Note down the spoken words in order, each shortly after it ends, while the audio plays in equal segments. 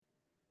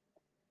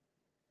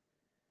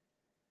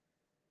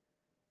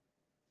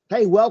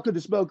Hey, welcome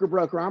to Smoker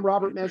Broker. I'm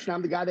Robert Mention.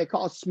 I'm the guy they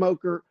call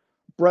Smoker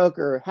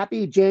Broker.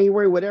 Happy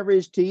January, whatever it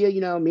is to you. You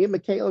know, me and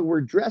Michaela,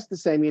 we're dressed the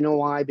same. You know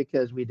why?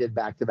 Because we did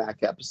back-to-back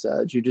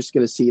episodes. You're just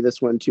going to see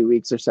this one 2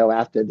 weeks or so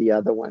after the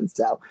other one.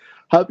 So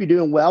hope you're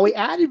doing well. We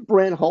added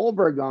Brent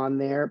Holberg on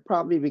there,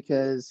 probably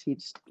because he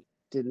just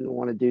didn't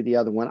want to do the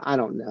other one. I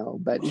don't know.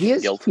 But he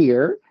is Guilt.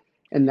 here,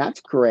 and that's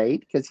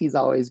great because he's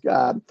always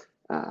got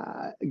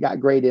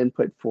great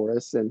input for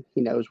us. And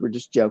he knows we're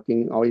just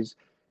joking, always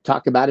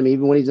talk about him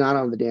even when he's not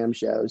on the damn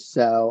show.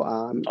 So,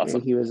 and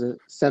Awesome. he was a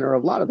center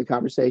of a lot of the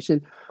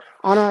conversation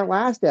on our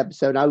last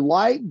episode. I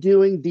like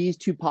doing these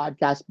two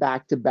podcasts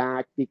back to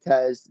back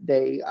because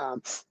they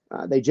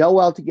gel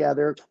well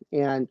together,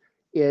 and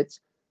it's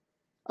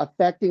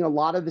affecting a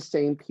lot of the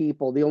same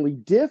people. The only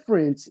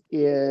difference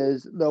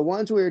is the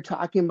ones we were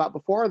talking about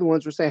before are the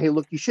ones we're saying, hey,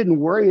 look, you shouldn't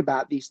worry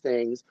about these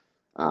things.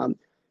 Um,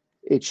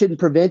 it shouldn't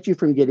prevent you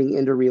from getting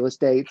into real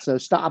estate. So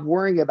stop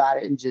worrying about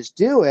it and just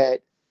do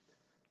it.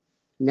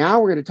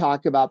 Now we're going to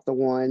talk about the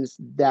ones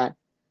that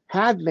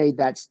have made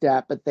that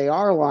step, but they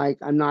are like,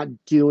 I'm not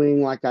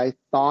doing like I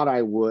thought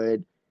I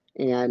would.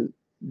 And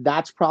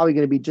that's probably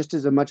going to be just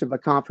as much of a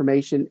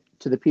confirmation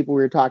to the people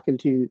we were talking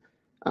to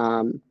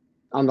um,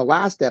 on the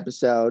last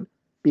episode,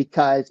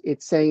 because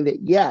it's saying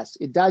that, yes,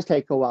 it does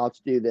take a while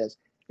to do this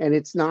and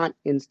it's not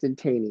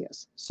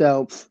instantaneous.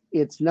 So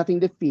it's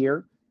nothing to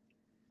fear,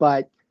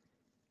 but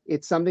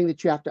it's something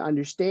that you have to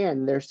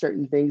understand. There's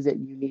certain things that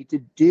you need to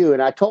do.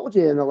 And I told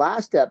you in the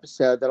last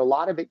episode that a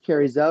lot of it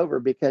carries over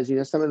because, you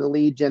know, some of the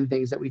lead gen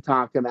things that we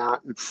talk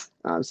about,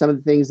 some of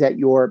the things that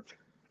you're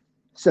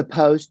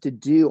supposed to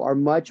do are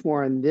much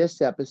more in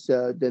this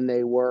episode than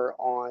they were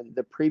on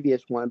the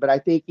previous one. But I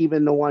think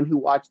even the one who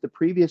watched the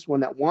previous one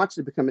that wants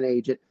to become an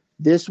agent,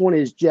 this one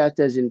is just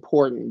as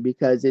important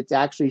because it's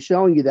actually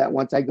showing you that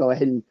once I go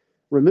ahead and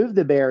remove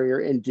the barrier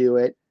and do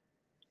it,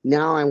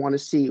 now I want to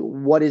see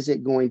what is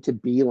it going to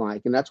be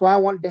like. And that's why I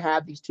wanted to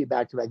have these two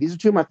back to back. These are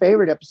two of my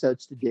favorite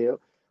episodes to do.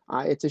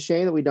 It's a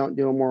shame that we don't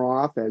do them more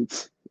often.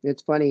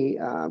 It's funny,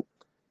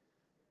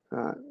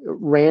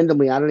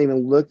 randomly, I don't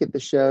even look at the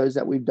shows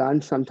that we've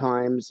done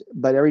sometimes,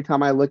 but every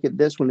time I look at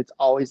this one, it's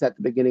always at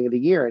the beginning of the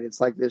year. And it's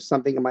like there's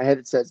something in my head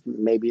that says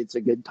maybe it's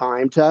a good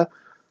time to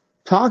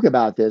talk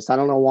about this. I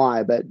don't know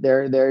why, but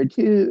there are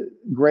two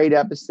great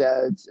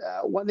episodes.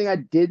 One thing I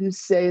didn't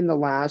say in the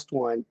last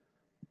one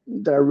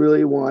that I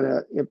really want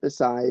to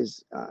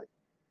emphasize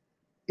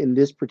in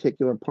this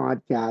particular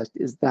podcast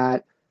is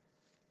that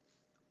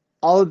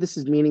all of this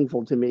is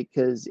meaningful to me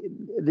because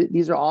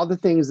these are all the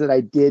things that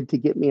I did to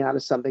get me out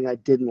of something I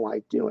didn't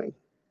like doing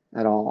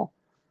at all.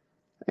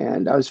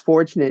 And I was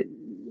fortunate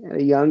at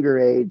a younger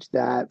age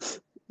that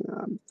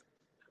um,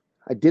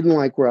 I didn't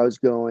like where I was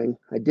going.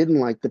 I didn't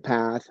like the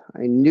path.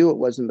 I knew it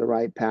wasn't the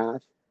right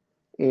path.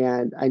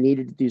 And I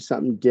needed to do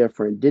something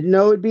different. Didn't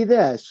know it would be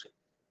this,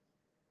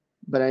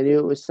 but I knew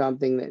it was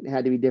something that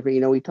had to be different.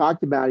 You know, we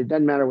talked about it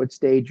doesn't matter what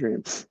stage you're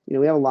in. You know,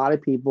 we have a lot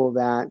of people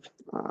that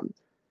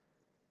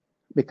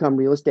become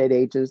real estate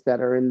agents that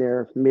are in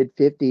their mid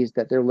 50s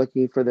that they're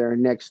looking for their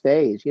next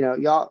phase. You know,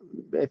 y'all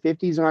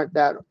 50s aren't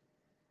that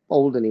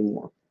old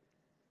anymore.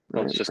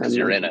 Well, it's Right? just because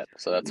you're in I'm it,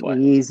 so that's why.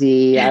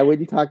 easy. I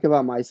wouldn't talk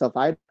about myself.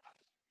 I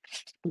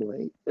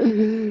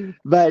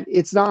but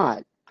it's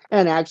not.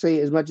 And actually,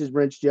 as much as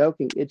Brent's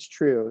joking, it's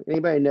true.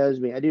 Anybody knows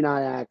me, I do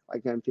not act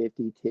like I'm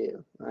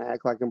 52. I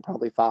act like I'm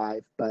probably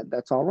five, but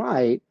that's all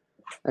right.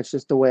 That's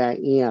just the way I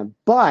am.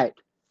 But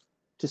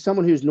to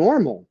someone who's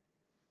normal,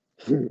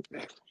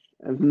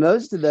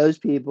 most of those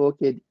people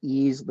could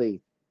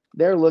easily,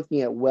 they're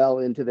looking at well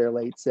into their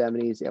late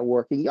 70s and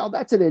working. Y'all,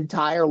 that's an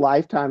entire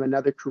lifetime,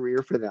 another career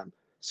for them.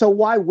 So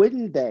why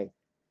wouldn't they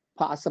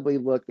possibly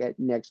look at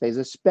next phase,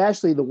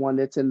 especially the one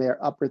that's in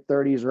their upper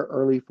 30s or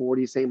early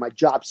 40s saying, my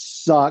job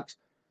sucks.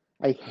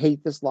 I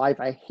hate this life.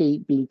 I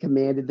hate being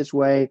commanded this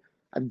way.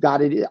 I've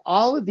got it.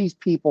 All of these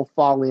people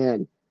fall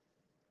in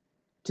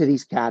to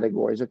these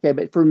categories. Okay.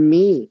 But for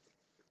me,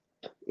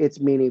 it's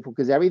meaningful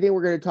because everything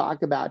we're going to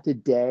talk about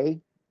today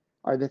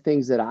are the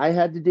things that I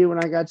had to do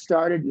when I got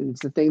started. And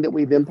it's the thing that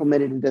we've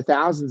implemented into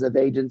thousands of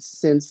agents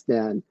since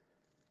then.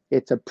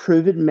 It's a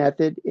proven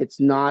method. It's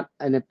not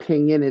an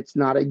opinion. It's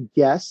not a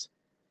guess.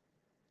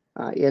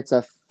 It's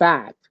a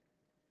fact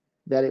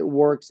that it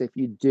works if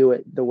you do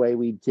it the way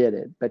we did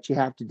it, but you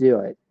have to do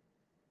it.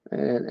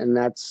 And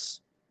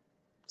that's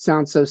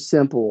sounds so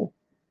simple,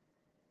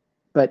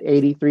 but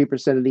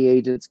 83% of the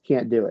agents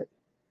can't do it.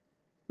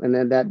 And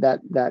then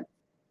that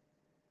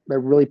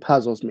really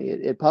puzzles me.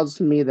 It puzzles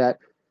me that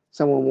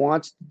someone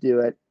wants to do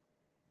it.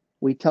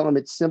 We tell them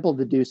it's simple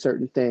to do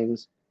certain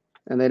things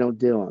and they don't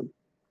do them.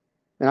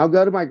 And I'll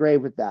go to my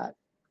grave with that.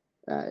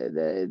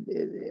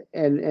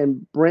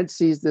 And Brent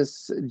sees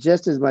this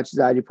just as much as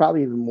I do,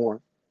 probably even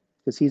more,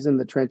 because he's in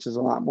the trenches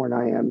a lot more than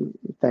I am.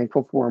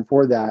 Thankful for him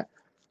for that.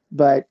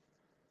 But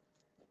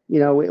you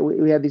know,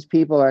 we have these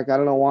people like, I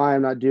don't know why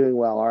I'm not doing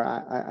well, or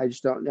I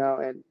just don't know.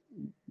 And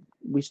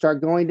we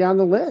start going down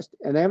the list,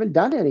 and they haven't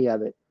done any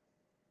of it.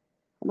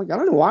 I'm like, I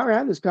don't know why we're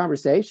having this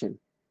conversation.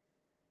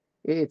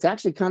 It's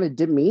actually kind of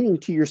demeaning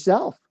to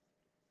yourself.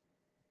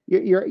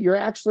 you're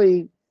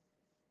actually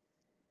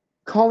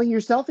calling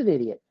yourself an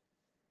idiot.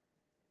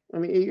 I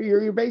mean,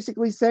 you're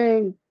basically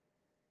saying,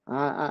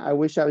 I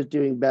wish I was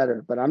doing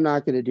better, but I'm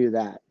not going to do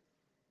that.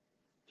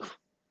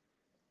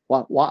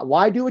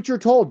 Why do what you're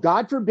told?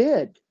 God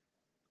forbid.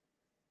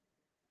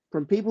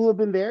 From people who have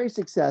been very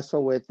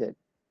successful with it.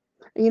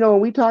 And,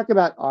 when we talk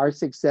about our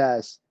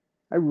success,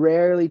 I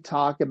rarely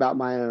talk about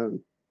my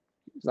own.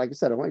 Like I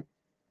said, I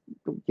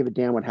don't give a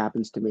damn what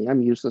happens to me.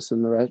 I'm useless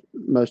in the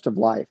most of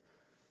life.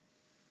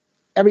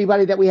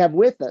 Everybody that we have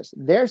with us,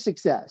 their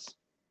success,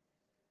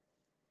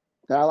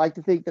 that I like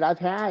to think that I've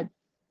had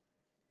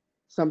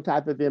some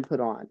type of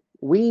input on.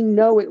 We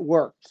know it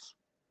works.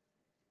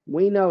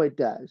 We know it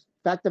does.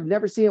 In fact, I've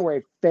never seen it where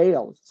it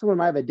fails. Someone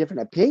might have a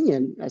different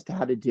opinion as to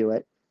how to do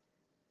it.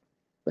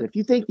 But if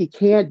you think you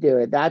can't do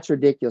it, that's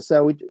ridiculous.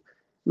 So we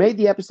made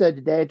the episode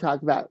today to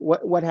talk about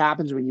what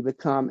happens when you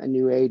become a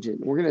new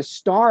agent. We're going to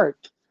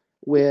start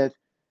with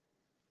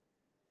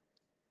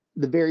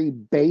the very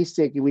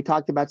basic, and we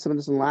talked about some of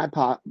this in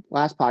the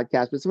last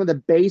podcast, but some of the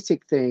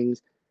basic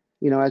things,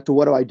 as to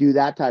what do I do,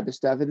 that type of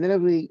stuff. And then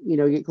if we,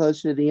 get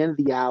closer to the end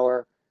of the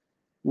hour,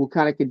 we'll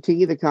kind of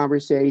continue the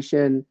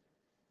conversation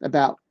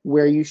about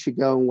where you should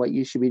go and what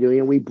you should be doing.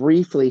 And we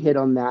briefly hit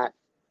on that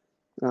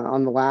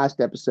on the last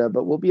episode,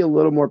 but we'll be a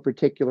little more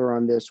particular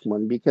on this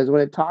one, because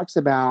when it talks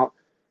about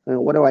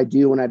what do I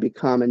do when I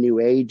become a new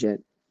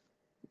agent,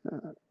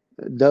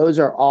 those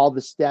are all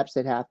the steps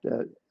that have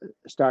to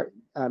start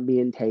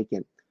being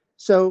taken.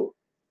 So,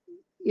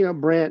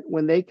 Brent,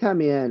 when they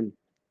come in,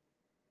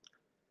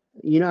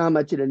 how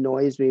much it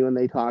annoys me when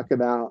they talk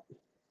about,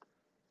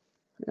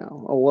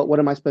 what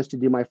am I supposed to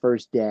do my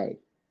first day?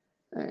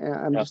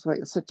 I'm just like,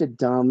 it's such a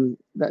dumb,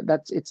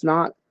 it's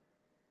not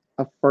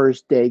a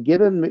first day. Give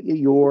them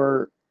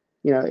you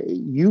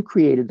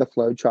created the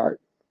flow chart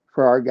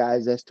for our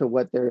guys as to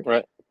what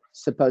they're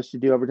supposed to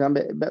do over time.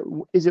 But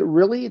is it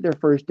really their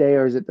first day,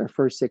 or is it their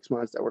first 6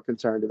 months that we're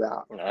concerned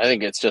about? I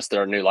think it's just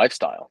their new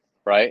lifestyle,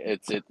 right?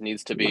 It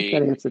needs to be.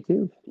 That answer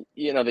too.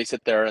 They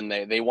sit there and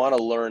they want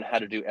to learn how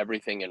to do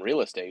everything in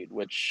real estate,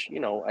 which,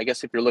 I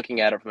guess if you're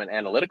looking at it from an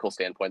analytical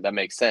standpoint, that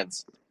makes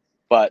sense.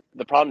 But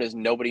the problem is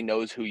nobody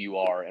knows who you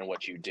are and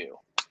what you do.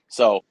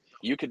 So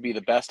you could be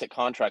the best at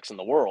contracts in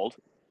the world,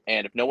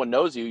 and if no one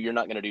knows you, you're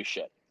not going to do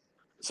shit.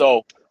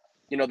 So,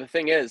 the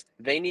thing is,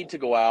 they need to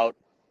go out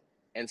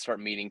and start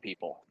meeting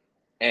people.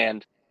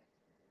 And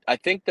I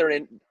think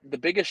the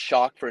biggest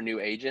shock for a new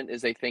agent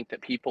is they think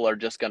that people are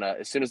just going to,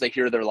 as soon as they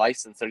hear their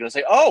license, they're going to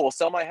say, oh, well,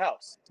 sell my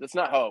house. That's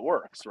not how it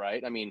works,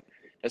 right? I mean,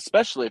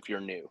 especially if you're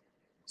new.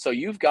 So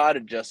you've got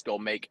to just go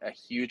make a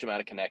huge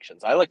amount of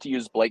connections. I like to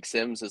use Blake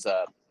Sims as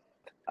a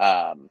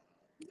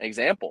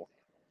example,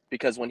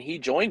 because when he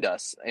joined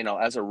us,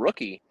 as a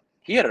rookie,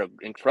 he had an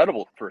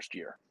incredible first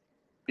year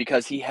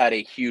because he had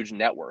a huge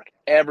network.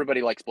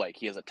 Everybody likes Blake.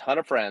 He has a ton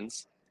of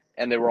friends,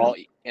 and they were all,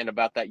 and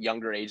about that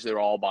younger age, they were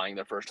all buying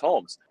their first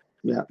homes.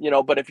 Yeah.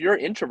 But if you're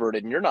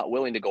introverted and you're not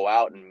willing to go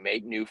out and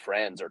make new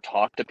friends or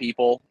talk to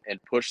people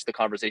and push the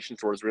conversation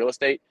towards real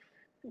estate,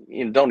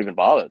 don't even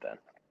bother then.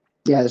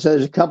 Yeah. So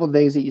there's a couple of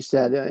things that you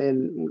said,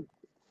 and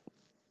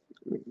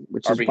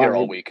which I'll is be fine. here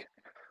all week.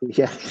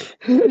 Yeah.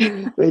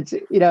 Which,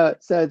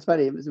 so it's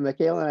funny.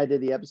 Michaela and I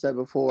did the episode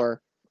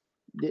before.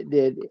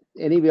 Did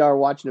any of y'all are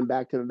watching them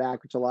back to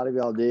back, which a lot of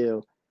y'all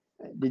do?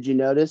 Did you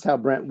notice how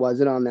Brent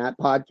wasn't on that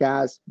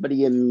podcast, but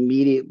he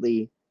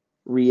immediately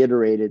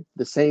reiterated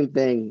the same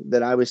thing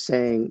that I was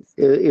saying?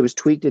 It was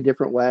tweaked a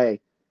different way,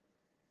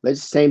 but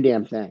it's the same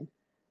damn thing.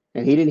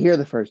 And he didn't hear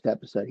the first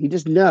episode. He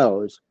just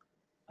knows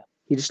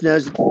that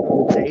the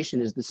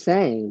conversation is the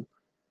same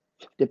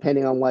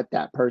depending on what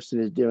that person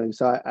is doing.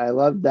 So I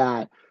love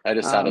that. I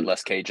just sounded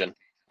less Cajun.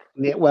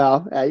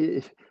 Well,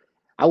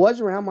 I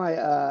was around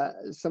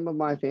some of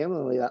my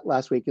family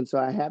last week, and so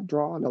I have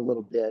drawn a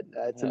little bit.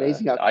 It's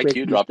amazing how quick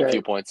IQ dropped a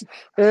few points.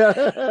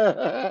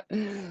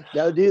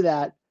 Don't do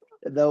that.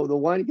 Though the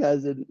one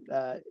cousin,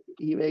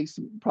 he makes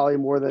probably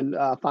more than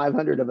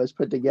 500 of us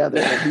put together,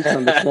 and he's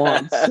from the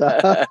swamps. So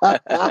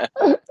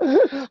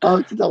I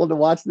was told to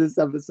watch this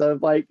episode. I'm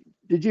like,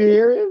 did you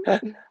hear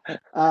him?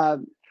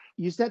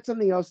 You said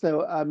something else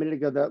though a minute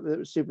ago that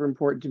was super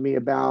important to me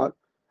about.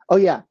 Oh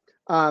yeah.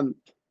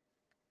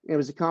 It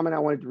was a comment I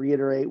wanted to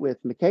reiterate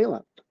with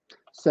Michaela.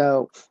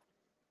 So,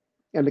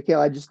 and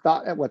Michaela, I just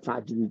thought, I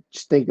didn't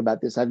just think about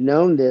this. I've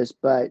known this,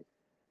 but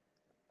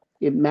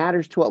it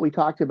matters to what we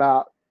talked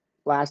about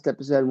last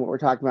episode and what we're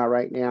talking about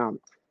right now.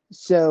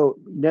 So,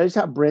 notice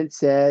how Brent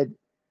said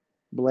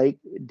Blake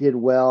did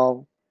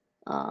well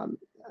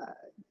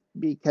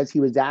because he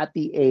was at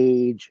the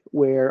age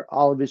where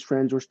all of his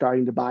friends were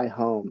starting to buy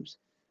homes.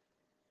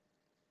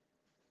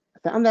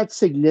 I found that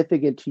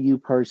significant to you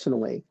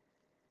personally,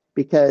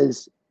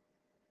 because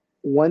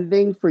one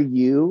thing for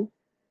you,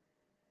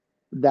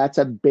 that's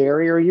a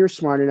barrier. You're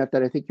smart enough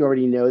that I think you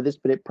already know this,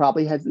 but it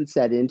probably hasn't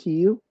set into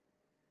you.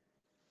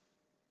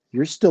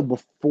 You're still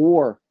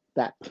before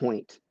that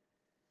point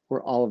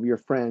where all of your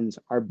friends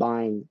are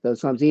buying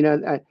those homes.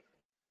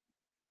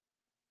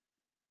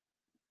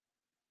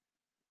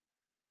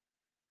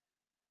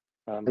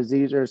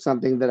 these are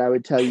something that I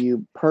would tell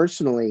you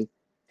personally,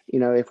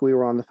 if we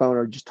were on the phone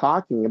or just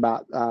talking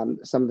about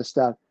some of the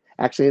stuff.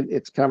 Actually,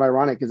 it's kind of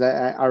ironic because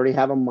I already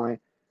have on my,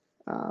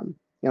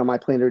 my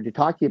planner to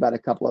talk to you about a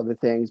couple other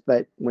things.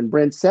 But when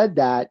Brent said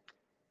that,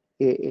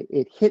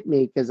 it hit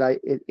me because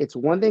it's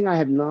one thing I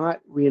have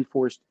not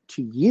reinforced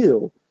to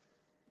you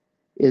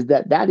is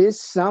that is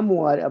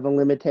somewhat of a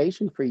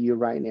limitation for you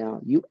right now.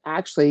 You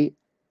actually,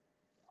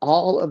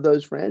 all of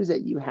those friends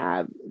that you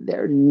have,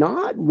 they're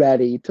not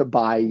ready to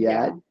buy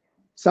yet. Yeah.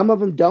 Some of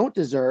them don't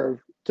deserve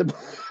to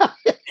buy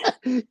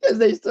because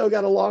they still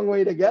got a long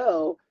way to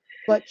go.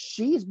 But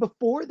she's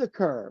before the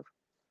curve.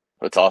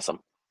 It's awesome.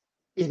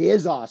 It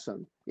is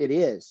awesome. It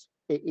is.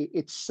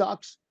 It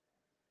sucks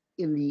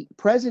in the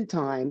present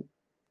time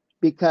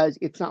because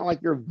it's not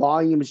like your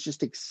volume is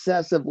just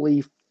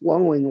excessively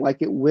flowing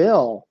like it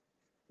will.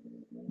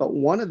 But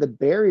one of the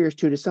barriers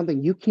to it is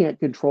something you can't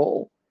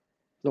control.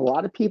 A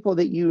lot of people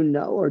that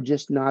are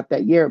just not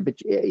that year, but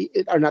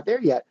are not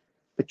there yet.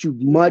 But you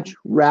much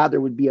rather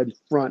would be in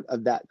front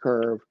of that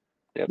curve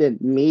than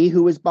me,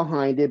 who is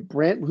behind it,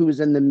 Brent, who is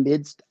in the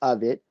midst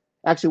of it.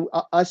 Actually,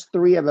 us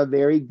three have a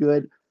very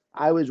good.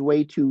 I was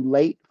way too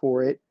late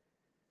for it,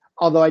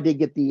 although I did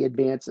get the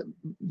advance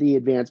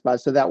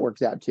bus, so that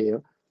works out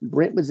too.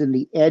 Brent was in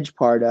the edge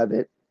part of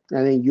it,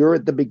 and then you're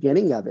at the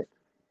beginning of it,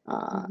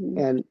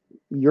 and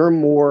you're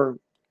more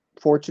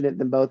fortunate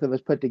than both of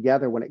us put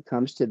together when it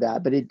comes to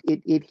that. But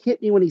it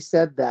hit me when he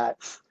said that,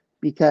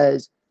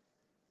 because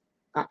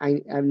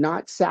I've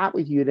not sat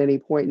with you at any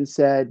point and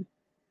said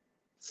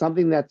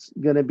something that's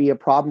going to be a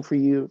problem for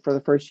you for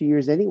the first few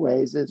years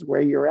anyways is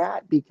where you're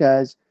at,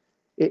 because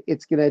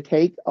it's going to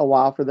take a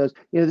while for those.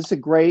 This is a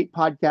great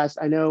podcast.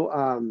 I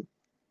know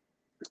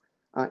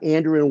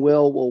Andrew and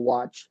Will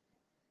watch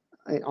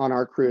on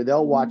our crew.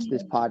 They'll watch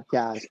this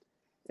podcast.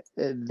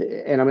 And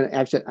I'm going to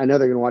actually, I know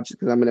they're going to watch it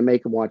because I'm going to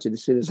make them watch it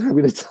as soon as I'm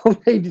going to tell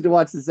them they need to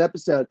watch this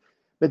episode.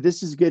 But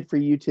this is good for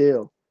you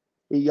too.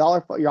 Y'all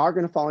are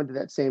going to fall into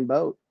that same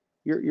boat.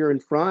 You're in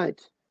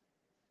front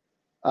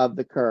of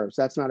the curves.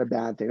 That's not a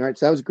bad thing. All right.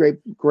 So that was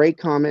great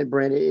comment,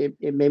 Brent.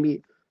 It made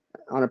me,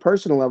 on a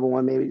personal level,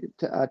 one maybe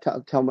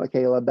tell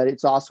Michaela, but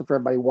it's also for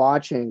everybody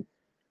watching.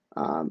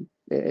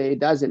 It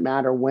doesn't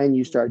matter when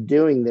you start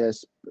doing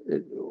this.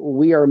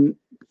 We are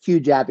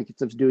huge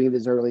advocates of doing it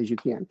as early as you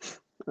can.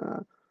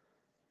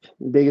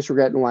 Biggest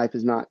regret in life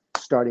is not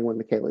starting when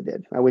Michaela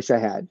did. I wish I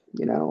had,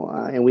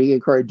 and we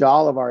encourage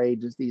all of our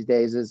agents these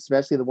days,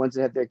 especially the ones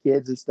that have their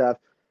kids and stuff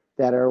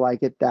that are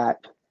like at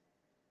that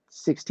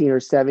 16 or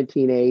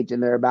 17 age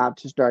and they're about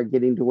to start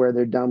getting to where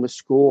they're done with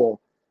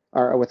school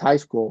or with high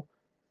school.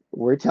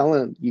 We're telling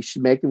them you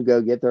should make them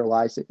go get their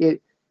license.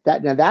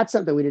 Now that's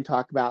something we didn't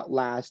talk about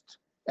last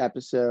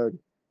episode.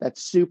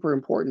 That's super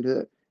important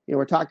to,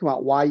 we're talking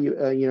about why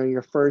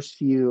your first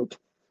few,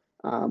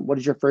 what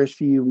does your first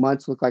few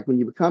months look like when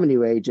you become a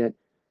new agent?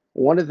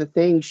 One of the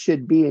things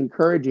should be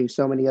encouraging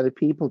so many other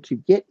people to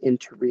get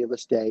into real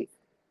estate.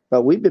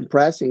 But we've been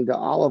pressing to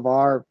all of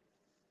our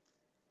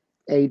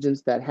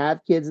agents that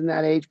have kids in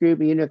that age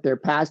group, even if they're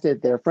past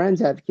it, their friends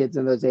have kids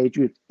in those age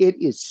groups.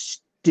 It is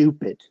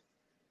stupid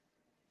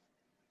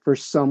for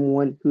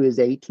someone who is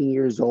 18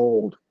 years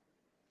old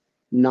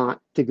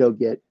not to go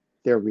get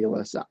their real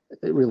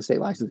estate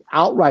license.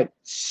 Outright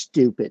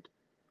stupid.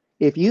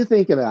 If you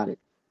think about it,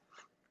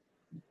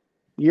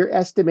 you're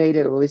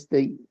estimated, or at least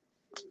the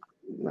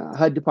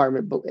HUD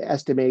department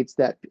estimates,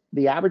 that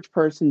the average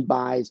person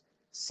buys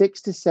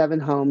 6 to 7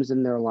 homes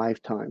in their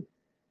lifetime.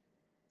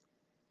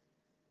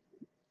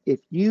 If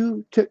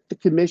you took the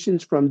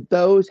commissions from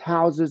those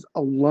houses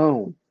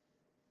alone,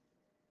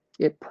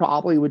 it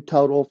probably would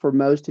total for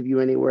most of you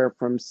anywhere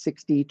from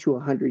 60 to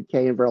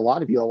 100K, and for a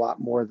lot of you, a lot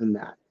more than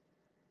that.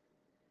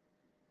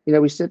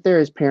 We sit there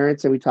as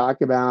parents and we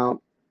talk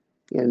about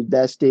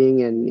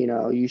investing and,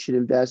 you should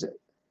invest.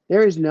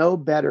 There is no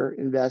better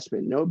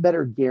investment, no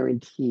better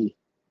guarantee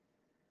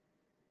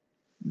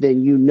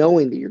than you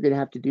knowing that you're going to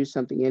have to do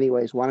something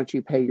anyways. Why don't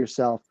you pay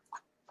yourself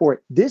for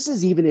it? This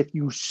is even if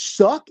you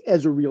suck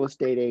as a real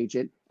estate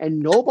agent and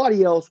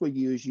nobody else will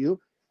use you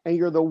and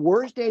you're the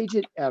worst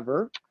agent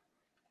ever.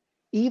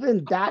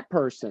 Even that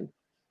person,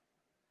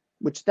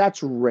 which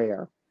that's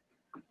rare,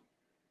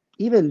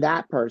 even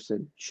that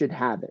person should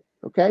have it.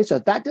 Okay. So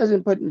if that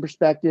doesn't put in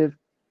perspective,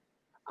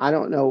 I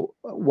don't know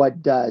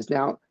what does.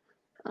 Now,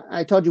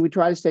 I told you we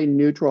try to stay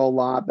neutral a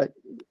lot, but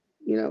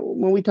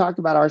when we talk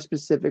about our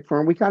specific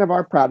firm, we kind of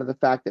are proud of the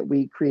fact that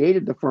we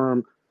created the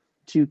firm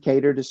to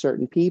cater to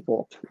certain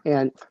people.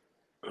 And,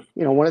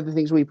 one of the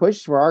things we push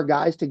is for our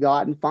guys to go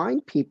out and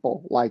find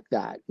people like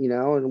that,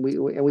 and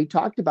we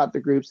talked about the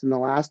groups in the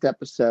last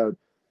episode,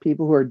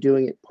 people who are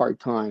doing it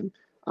part-time,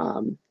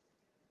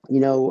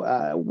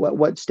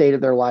 what state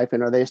of their life,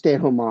 and are they a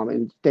stay-at-home mom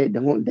and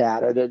stay-at-home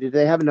dad, or do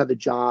they have another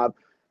job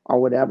or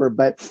whatever?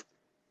 But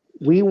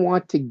we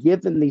want to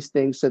give them these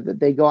things so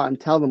that they go out and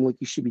tell them, look,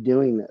 you should be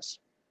doing this.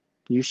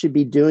 You should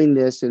be doing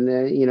this, and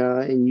then,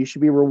 and you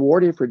should be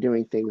rewarded for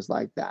doing things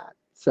like that.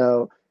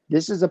 So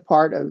this is a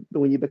part of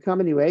when you become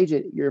a new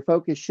agent, your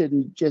focus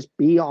shouldn't just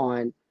be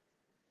on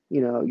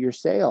your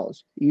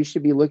sales. You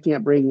should be looking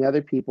at bringing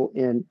other people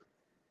in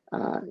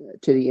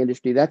to the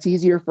industry. That's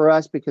easier for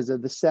us because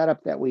of the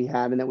setup that we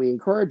have and that we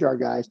encourage our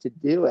guys to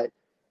do it.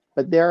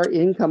 But there are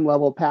income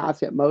level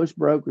paths at most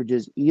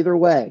brokerages either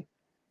way.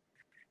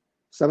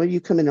 Some of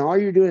you come in, all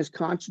you're doing is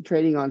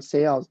concentrating on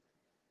sales.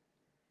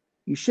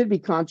 You should be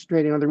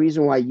concentrating on the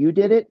reason why you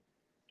did it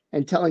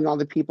and telling all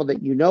the people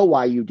that you know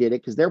why you did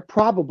it, because they're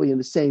probably in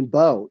the same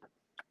boat,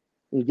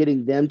 and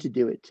getting them to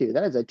do it too.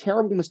 That is a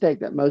terrible mistake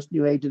that most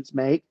new agents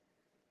make.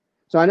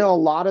 So I know a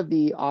lot of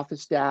the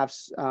office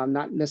staffs,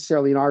 not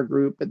necessarily in our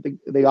group, but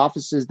the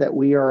offices that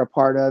we are a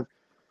part of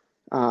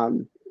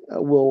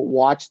will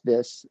watch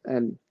this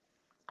and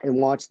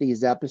watch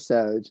these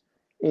episodes.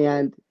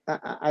 And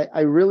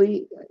I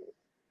really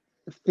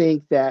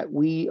think that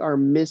we are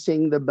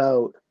missing the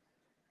boat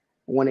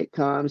when it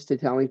comes to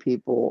telling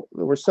people.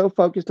 We're so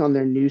focused on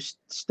their new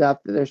stuff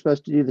that they're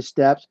supposed to do the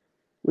steps.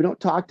 We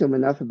don't talk to them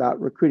enough about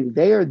recruiting.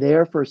 They are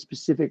there for a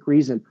specific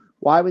reason.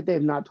 Why would they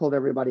have not told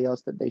everybody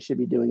else that they should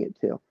be doing it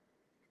too?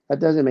 That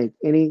doesn't make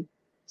any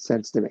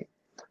sense to me.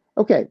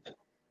 Okay,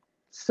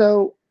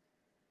 so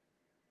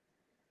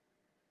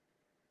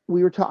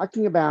we were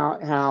talking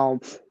about how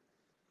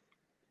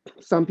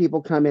some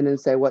people come in and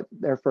say what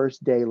their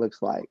first day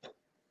looks like.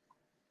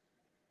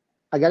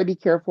 I got to be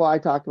careful I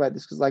talk about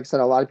this because, like I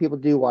said, a lot of people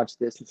do watch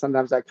this, and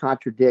sometimes I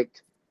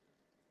contradict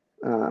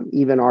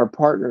even our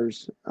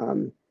partners,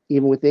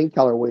 even within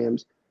Keller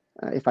Williams,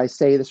 if I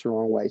say this the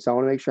wrong way. So I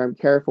want to make sure I'm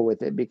careful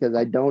with it because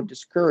I don't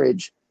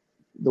discourage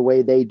the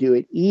way they do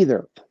it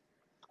either.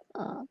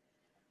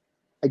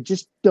 I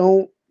just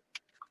don't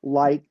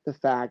like the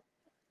fact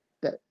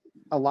that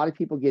a lot of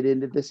people get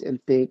into this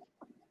and think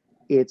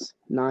it's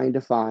 9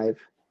 to 5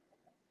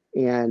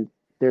 and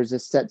there's a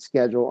set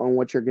schedule on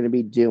what you're going to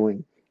be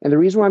doing. And the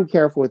reason why I'm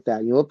careful with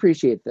that, you'll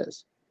appreciate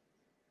this,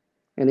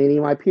 and any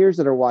of my peers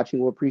that are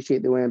watching will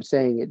appreciate the way I'm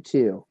saying it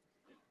too.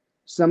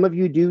 Some of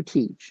you do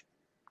teach.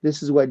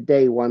 This is what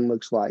day 1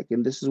 looks like,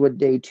 and this is what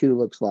day 2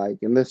 looks like,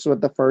 and this is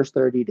what the first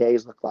 30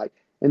 days look like.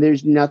 And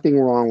there's nothing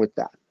wrong with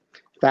that.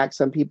 In fact,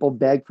 some people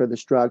beg for the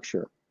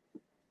structure.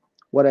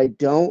 What I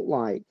don't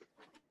like,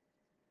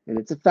 and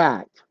it's a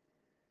fact,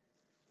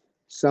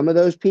 some of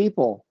those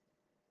people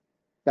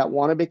that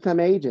want to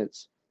become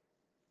agents,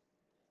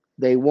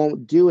 they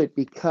won't do it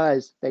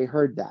because they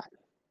heard that.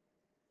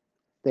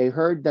 They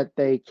heard that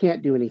they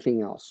can't do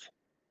anything else.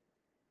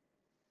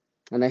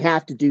 And they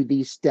have to do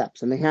these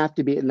steps, and they have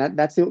to be, and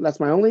that's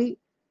my only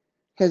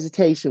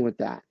hesitation with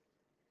that.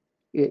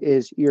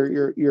 Is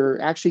you're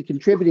actually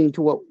contributing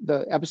to what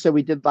the episode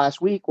we did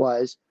last week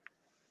was,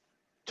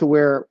 to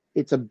where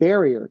it's a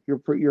barrier.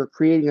 You're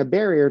creating a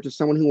barrier to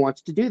someone who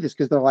wants to do this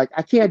because they're like,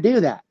 I can't do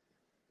that,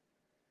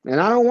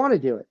 and I don't want to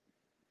do it.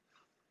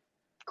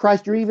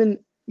 Christ, you're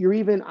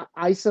even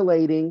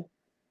isolating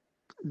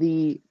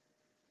the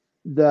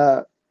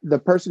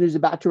person who's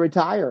about to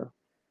retire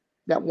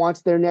that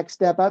wants their next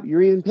step up.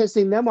 You're even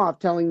pissing them off,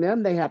 telling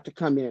them they have to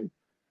come in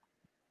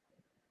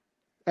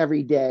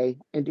every day,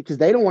 and because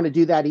they don't want to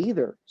do that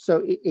either.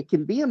 So it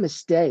can be a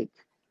mistake.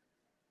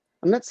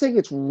 I'm not saying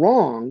it's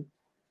wrong,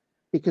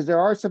 because there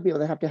are some people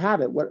that have to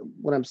have it. What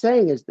I'm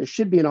saying is there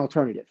should be an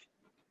alternative.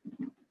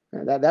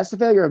 That's the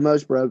failure of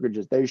most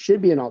brokerages. There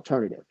should be an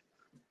alternative,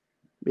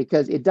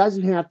 because it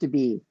doesn't have to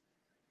be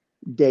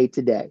day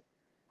to day.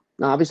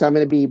 Now, obviously, I'm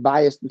going to be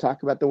biased and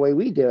talk about the way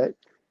we do it,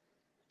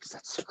 because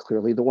that's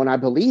clearly the one I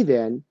believe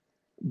in.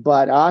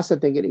 But I also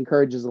think it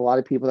encourages a lot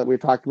of people that we were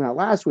talking about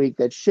last week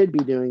that should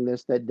be doing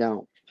this that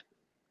don't.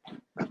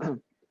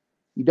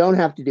 You don't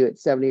have to do it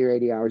 70 or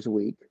 80 hours a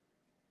week.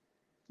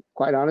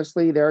 Quite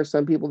honestly, there are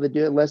some people that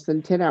do it less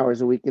than 10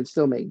 hours a week and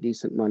still make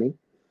decent money.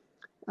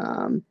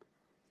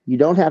 You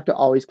don't have to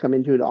always come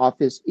into an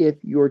office if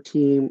your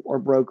team or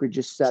brokerage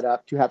is set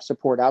up to have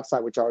support outside,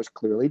 which ours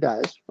clearly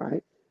does,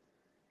 right?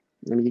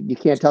 I mean, you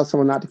can't tell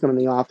someone not to come in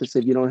the office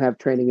if you don't have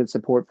training and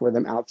support for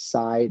them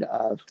outside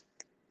of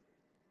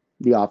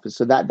the office.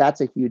 So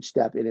that's a huge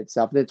step in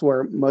itself. And it's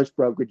where most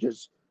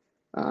brokerages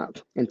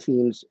and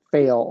teams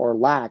fail or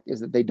lack, is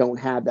that they don't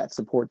have that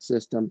support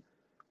system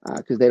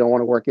because they don't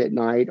want to work at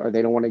night, or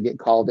they don't want to get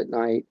called at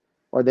night,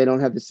 or they don't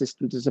have the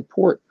system to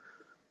support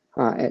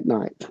at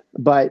night.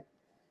 But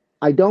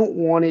I don't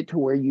want it to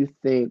where you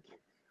think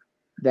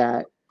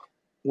that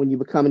when you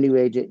become a new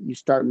agent, you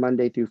start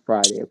Monday through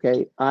Friday,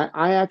 okay?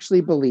 I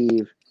actually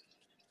believe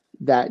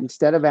that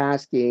instead of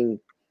asking,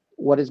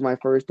 what does my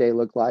first day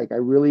look like? I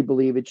really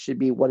believe it should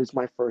be, what does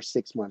my first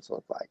 6 months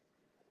look like?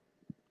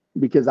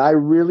 Because I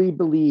really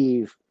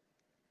believe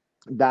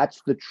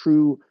that's the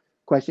true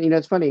question. You know,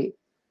 it's funny.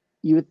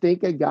 You would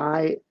think a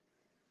guy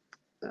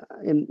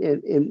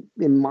in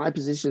my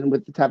position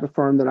with the type of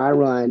firm that I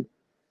run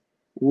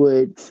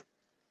would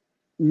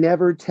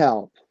never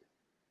tell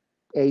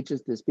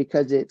agents this,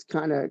 because it's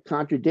kind of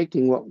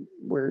contradicting what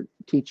we're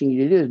teaching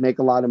you to do, is make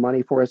a lot of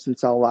money for us and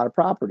sell a lot of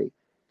property,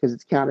 because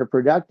it's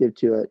counterproductive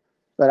to it.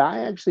 But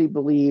I actually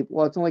believe,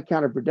 well, it's only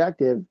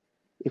counterproductive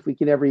if we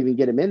can ever even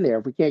get them in there.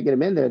 If we can't get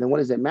them in there, then what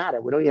does it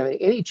matter? We don't have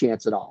any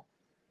chance at all.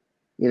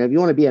 You know, if you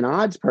want to be an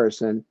odds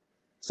person,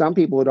 Some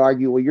people would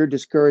argue, well, you're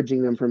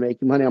discouraging them from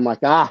making money. I'm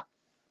like, I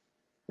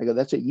go,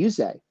 that's what you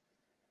say.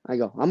 I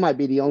go, I might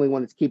be the only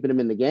one that's keeping them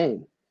in the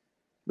game,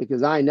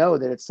 because I know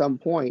that at some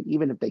point,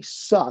 even if they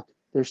suck,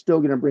 they're still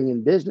going to bring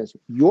in business.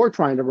 You're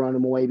trying to run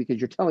them away because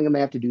you're telling them they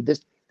have to do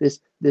this,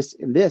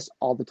 and this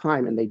all the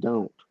time, and they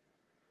don't.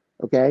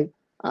 Okay.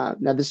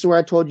 Now, this is where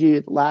I told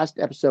you last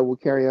episode will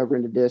carry over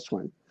into this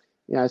one.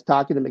 I was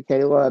talking to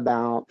Michaela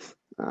about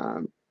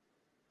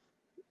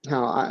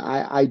how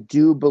I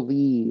do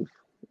believe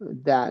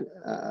that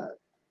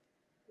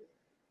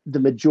the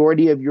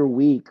majority of your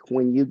week,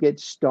 when you get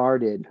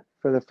started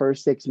for the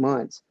first 6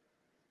 months,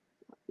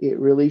 it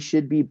really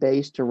should be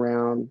based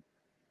around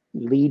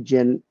lead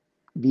gen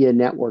via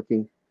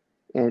networking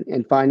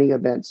and finding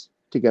events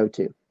to go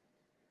to.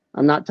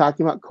 I'm not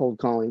talking about cold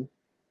calling.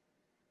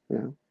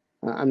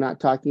 I'm not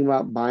talking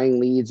about buying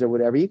leads or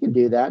whatever. You can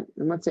do that.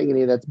 I'm not saying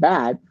any of that's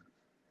bad.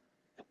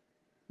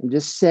 I'm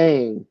just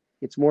saying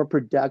it's more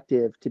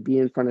productive to be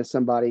in front of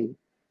somebody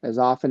as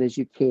often as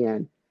you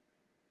can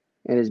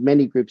and as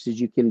many groups as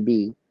you can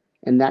be.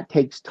 And that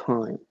takes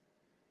time.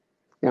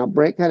 Now,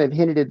 Brent kind of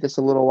hinted at this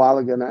a little while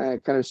ago, and I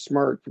kind of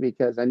smirked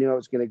because I knew I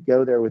was going to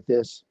go there with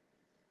this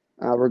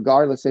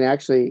regardless. And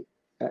actually,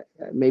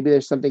 maybe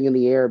there's something in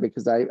the air,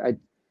 because I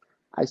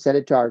said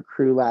it to our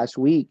crew last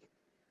week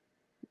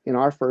in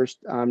our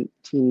first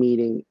team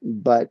meeting,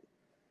 but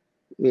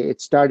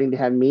it's starting to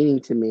have meaning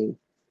to me.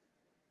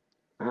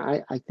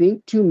 I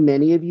think too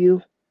many of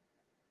you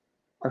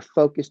are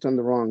focused on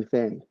the wrong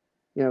thing.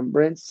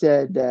 Brent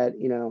said that,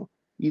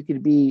 you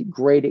could be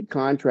great at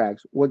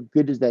contracts. What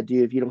good does that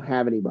do if you don't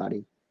have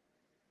anybody?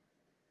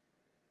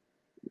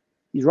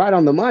 He's right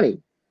on the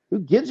money. Who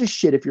gives a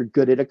shit if you're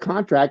good at a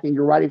contract and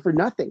you're writing for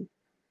nothing?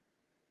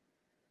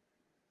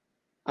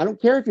 I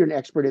don't care if you're an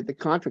expert at the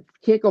contract. If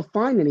you can't go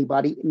find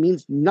anybody, it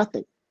means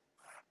nothing.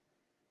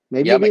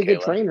 Maybe you'll be a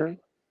good trainer.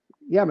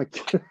 Yeah,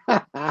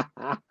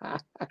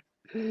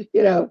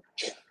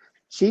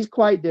 she's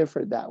quite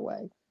different that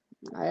way.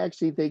 I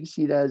actually think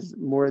she does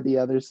more of the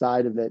other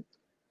side of it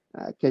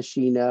because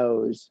she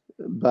knows.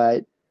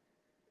 But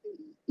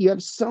you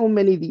have so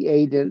many of the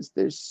agents,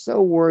 they're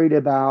so worried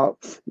about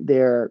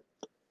their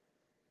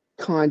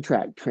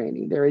contract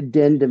training, their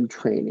addendum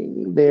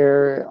training,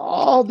 their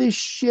all this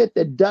shit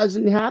that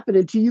doesn't happen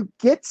until you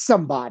get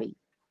somebody.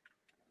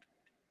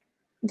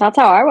 That's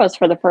how I was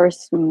for the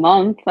first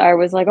month. I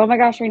was like, oh my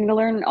gosh, I need to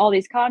learn all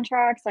these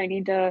contracts. I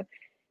need to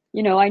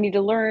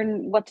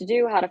learn what to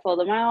do, how to fill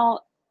them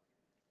out.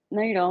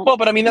 No, you don't. Well,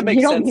 but I mean, that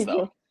makes sense,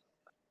 though.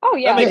 Oh,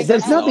 yeah.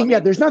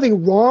 There's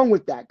nothing wrong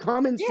with that.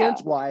 Common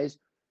sense wise,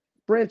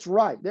 Brent's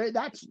right.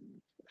 That's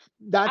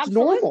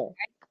normal.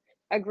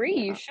 I agree.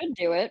 You should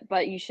do it,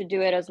 but you should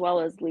do it as well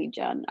as lead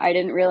gen. I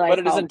didn't realize. But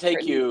it doesn't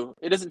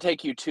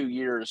take you 2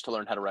 years to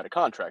learn how to write a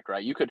contract,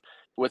 right? You could,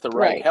 with the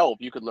right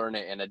help, you could learn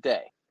it in a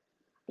day.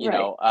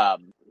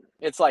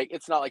 It's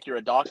not like you're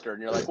a doctor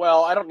and you're like,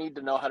 well, I don't need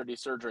to know how to do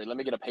surgery. Let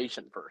me get a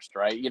patient first,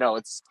 right?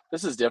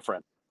 This is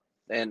different.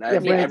 And I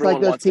think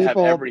everyone wants to have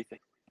everything.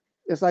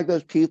 It's like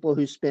those people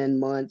who spend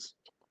months.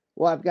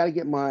 Well, I've got to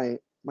get my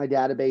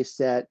database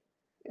set,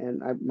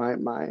 and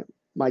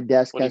my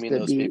desk has to be. What do you mean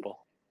those people?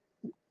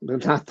 They're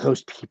not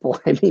those people.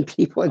 I mean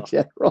people in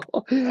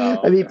general.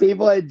 I mean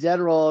people in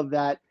general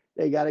that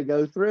they got to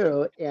go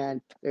through,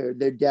 and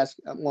their desk.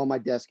 Well, my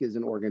desk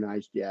isn't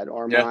organized yet,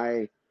 or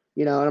my,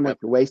 and I'm like,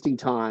 you're wasting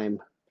time.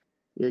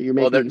 You're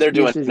making. Well, they're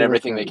doing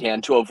everything they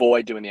can to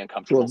avoid doing the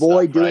uncomfortable. To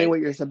avoid doing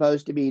what you're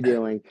supposed to be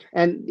doing,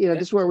 and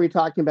this is where we're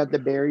talking about the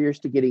barriers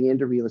to getting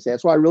into real estate.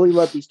 That's why I really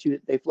love these two.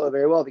 They flow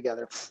very well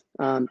together.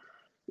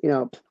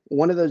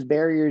 One of those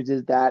barriers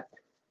is that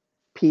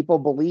people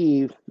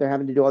believe they're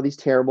having to do all these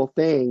terrible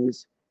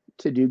things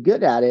to do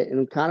good at it.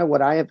 And kind of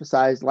what I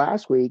emphasized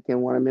last week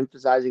and what I'm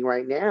emphasizing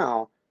right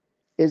now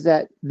is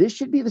that this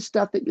should be the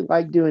stuff that you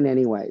like doing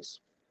anyways.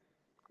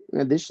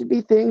 And this should be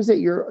things that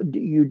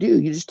you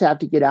do. You just have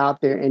to get out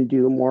there and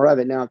do more of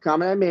it. Now, a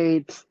comment I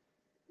made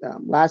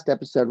last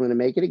episode, I'm going to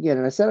make it again.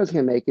 And I said I was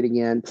going to make it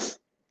again.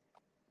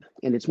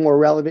 And it's more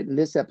relevant in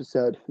this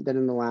episode than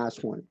in the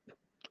last one.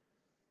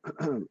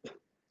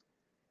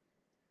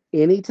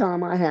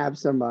 Anytime I have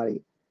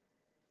somebody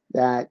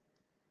that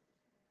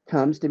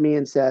comes to me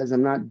and says,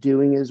 I'm not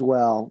doing as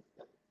well,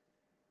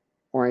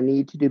 or I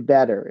need to do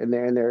better, and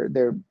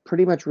they're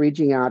pretty much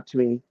reaching out to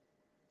me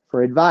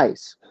for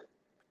advice.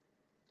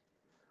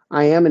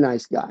 I am a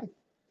nice guy.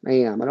 I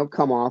am. I don't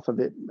come off of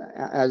it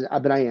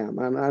but I am.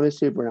 I'm a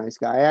super nice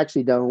guy. I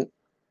actually don't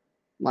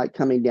like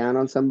coming down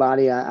on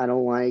somebody. I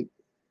don't like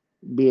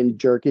being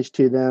jerkish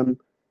to them.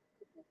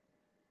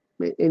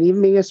 And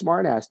even being a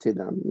smartass to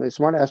them. A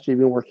smartass should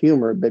be more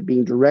humor, but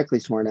being directly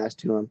smartass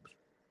to them,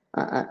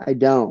 I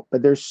don't.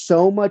 But there's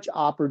so much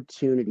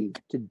opportunity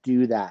to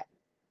do that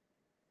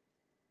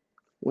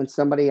when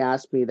somebody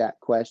asks me that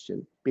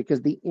question,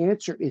 because the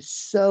answer is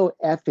so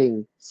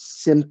effing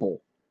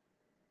simple.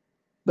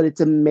 But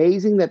it's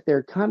amazing that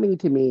they're coming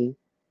to me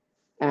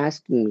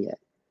asking me it.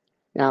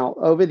 Now,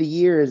 over the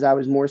years, I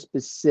was more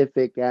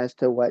specific as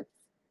to what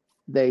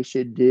they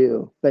should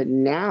do. But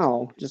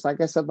now, just like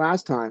I said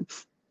last time,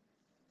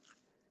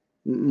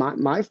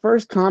 My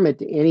first comment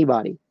to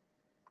anybody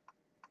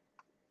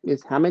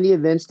is, how many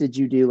events did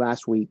you do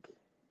last week?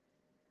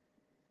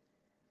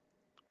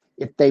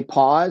 If they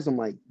pause, I'm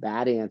like,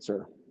 bad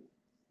answer.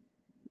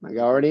 Like,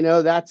 I already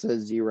know that's a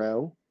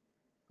 0.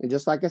 And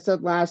just like I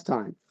said last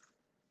time,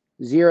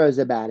 0 is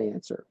a bad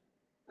answer.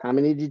 How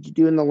many did you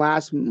do in the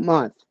last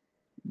month?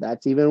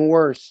 That's even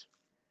worse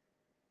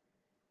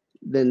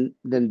than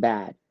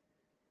bad.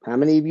 How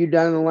many have you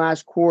done in the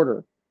last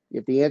quarter?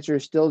 If the answer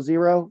is still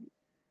 0,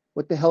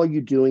 what the hell are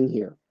you doing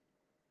here?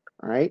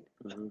 All right.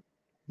 Mm-hmm.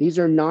 These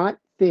are not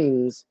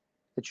things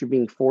that you're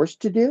being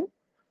forced to do.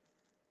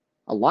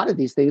 A lot of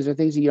these things are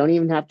things that you don't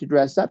even have to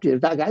dress up to. In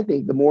fact, I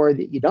think the more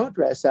that you don't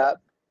dress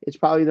up, it's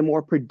probably the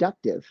more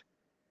productive,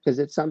 because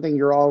it's something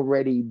you're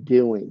already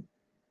doing.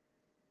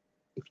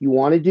 If you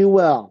want to do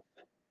well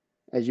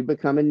as you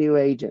become a new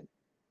agent,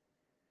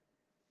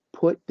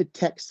 put the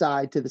tech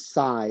side to the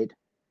side.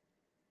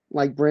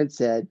 Like Brent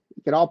said,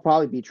 it could all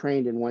probably be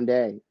trained in one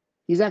day.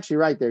 He's actually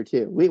right there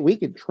too. We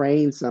could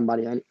train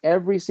somebody on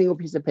every single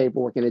piece of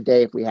paperwork in a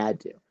day if we had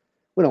to.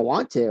 We don't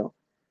want to,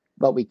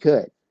 but we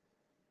could.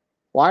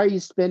 Why are you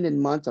spending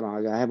months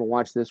on it? I haven't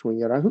watched this one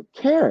yet. Who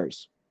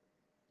cares?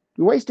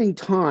 You're wasting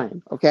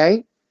time,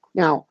 okay?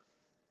 Now,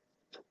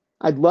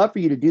 I'd love for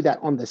you to do that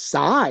on the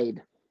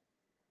side.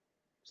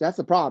 So that's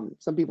the problem.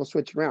 Some people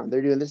switch around.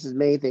 They're doing this is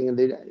main thing,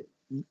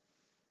 and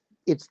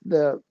it's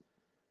the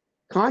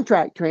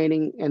contract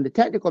training and the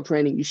technical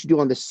training you should do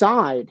on the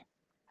side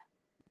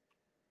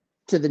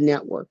to the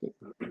networking.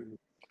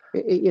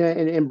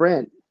 And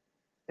Brent,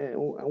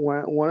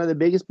 one of the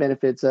biggest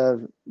benefits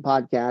of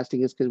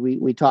podcasting is because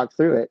we talk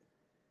through it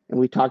and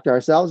we talk to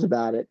ourselves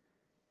about it.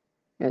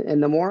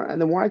 And the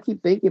more I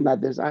keep thinking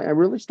about this, I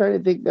really started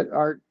to think that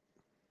our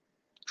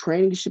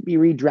training should be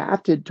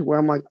redrafted to where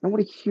I'm like, I don't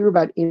want to hear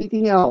about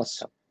anything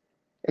else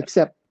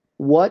except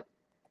what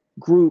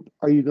group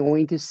are you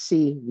going to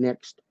see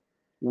next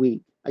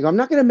week. I go, I'm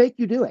not going to make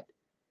you do it.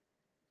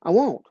 I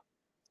won't.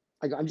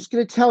 I go, I'm just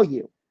going to tell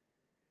you,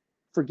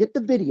 forget the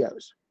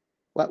videos.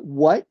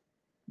 What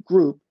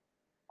group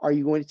are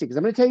you going to see? Because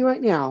I'm going to tell you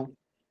right now,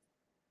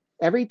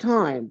 every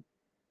time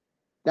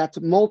that's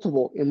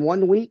multiple in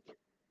 1 week,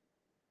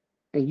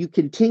 and you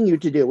continue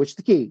to do, which is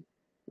the key.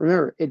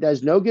 Remember, it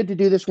does no good to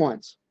do this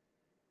once.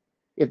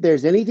 If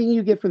there's anything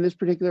you get from this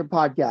particular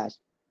podcast,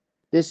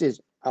 this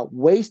is a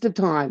waste of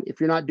time if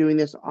you're not doing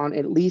this on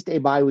at least a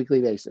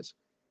bi-weekly basis.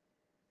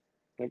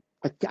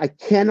 I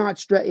cannot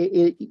stress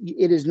it.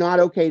 It is not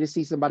okay to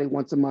see somebody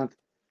once a month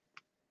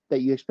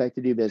that you expect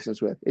to do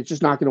business with. It's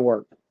just not going to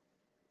work.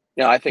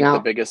 Yeah, I think Now, the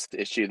biggest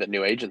issue that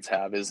new agents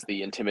have is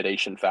the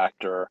intimidation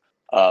factor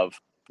of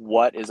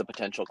what is a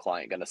potential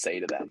client going to say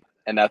to them.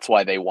 And that's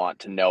why they want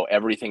to know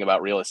everything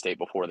about real estate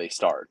before they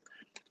start.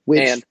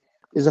 which And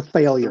is a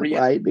failure,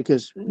 right?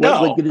 Because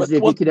what good is it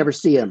if you could never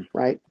see him,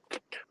 right?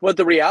 What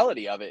the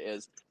reality of it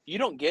is, you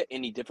don't get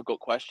any difficult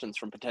questions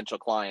from potential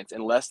clients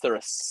unless they're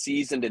a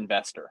seasoned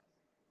investor.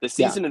 The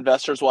seasoned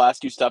investors will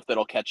ask you stuff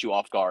that'll catch you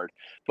off guard.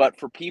 But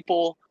for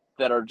people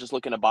that are just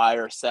looking to buy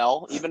or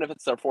sell, even if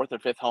it's their 4th or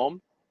 5th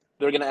home,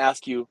 they're going to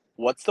ask you,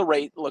 what's the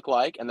rate look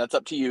like? And that's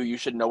up to you. You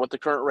should know what the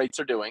current rates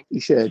are doing. You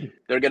should.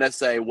 They're going to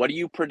say, what do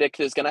you predict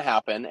is going to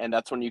happen? And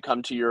that's when you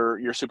come to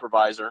your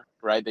supervisor,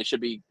 right? They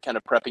should be kind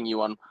of prepping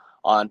you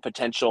on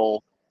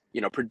potential,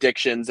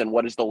 predictions and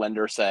what does the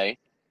lender say?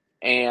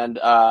 And,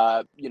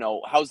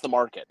 how's the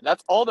market?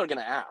 That's all they're going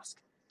to ask.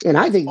 And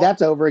I think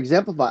that's over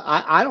exemplified.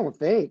 I don't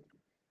think.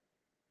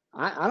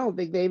 I don't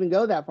think they even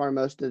go that far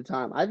most of the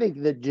time. I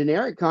think the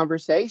generic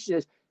conversation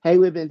is, hey,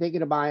 we've been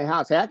thinking of buying a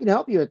house. Hey, I can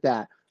help you with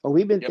that. Or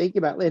we've been thinking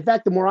about it. In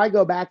fact, the more I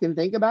go back and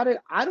think about it,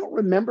 I don't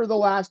remember the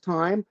last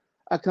time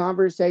a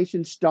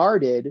conversation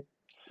started.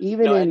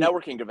 Even in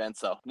networking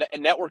events, though.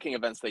 In networking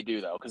events, they do,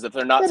 though, because if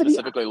they're not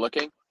specifically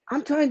looking.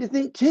 I'm trying to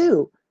think,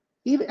 too.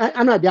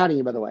 I'm not doubting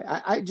you, by the way.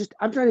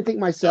 I'm trying to think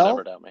myself.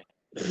 Don't ever doubt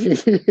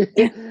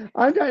me.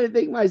 I'm trying to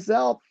think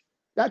myself.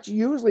 That's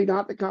usually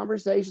not the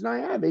conversation I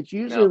have. It's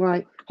usually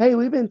like, hey,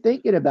 we've been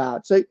thinking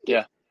about. So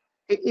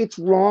it's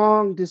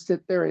wrong to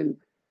sit there and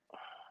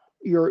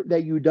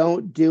that you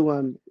don't do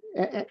them.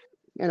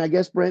 And I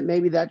guess, Brent,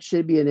 maybe that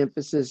should be an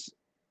emphasis,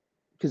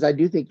 because I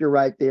do think you're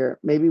right there.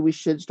 Maybe we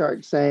should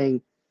start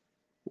saying,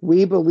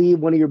 we believe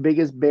one of your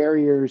biggest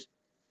barriers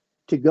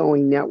to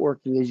going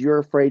networking is you're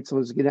afraid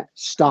someone's going to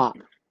stop.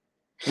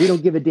 We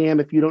don't give a damn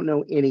if you don't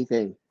know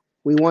anything.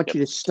 We want you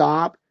to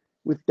stop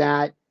with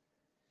that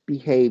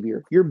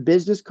behavior. Your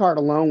business card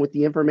alone, with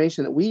the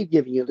information that we've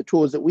given you, the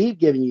tools that we've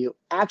given you,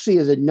 actually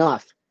is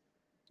enough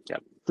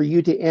for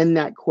you to end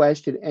that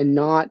question and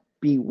not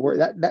be worried.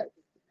 That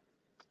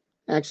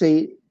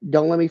actually,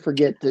 don't let me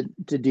forget to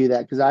do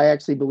that, because I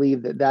actually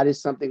believe that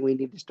is something we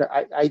need to start.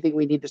 I think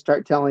we need to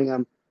start telling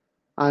them,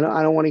 I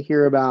don't want to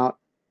hear about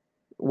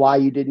why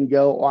you didn't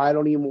go, or I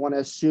don't even want to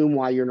assume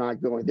why you're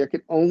not going. There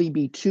can only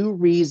be 2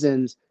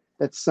 reasons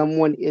that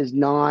someone is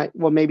not,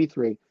 well, maybe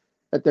 3,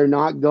 that they're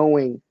not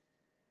going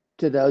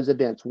to those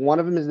events. One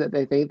of them is that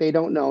they think they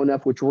don't know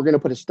enough, which we're going to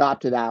put a stop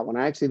to that one.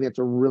 I actually think that's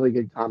a really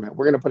good comment.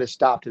 We're going to put a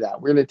stop to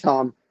that. We're going to tell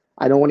them,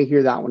 I don't want to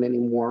hear that one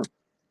anymore.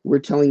 We're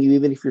telling you,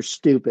 even if you're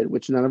stupid,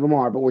 which none of them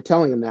are, but we're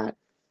telling them that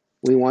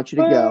we want you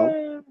to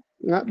go.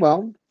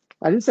 Well,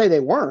 I didn't say they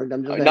weren't.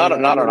 I'm just saying, Not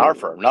on our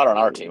firm, not on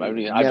our team. I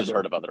mean, I've just never.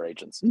 heard of other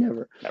agents.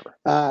 Never.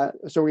 Never.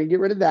 So we're gonna get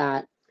rid of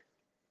that.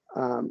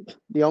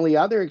 The only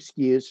other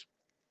excuse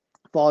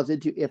falls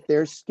into if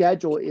their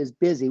schedule is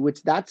busy,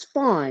 which that's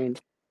fine,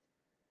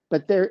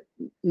 but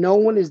no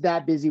one is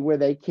that busy where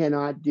they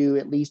cannot do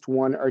at least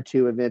one or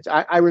two events.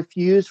 I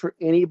refuse for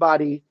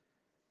anybody,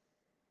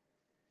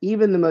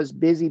 even the most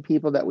busy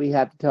people that we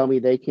have, to tell me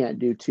they can't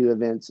do two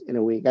events in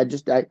a week.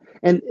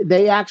 And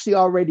they actually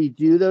already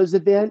do those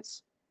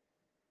events.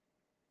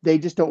 They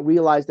just don't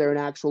realize they're an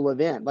actual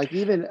event. Like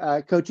even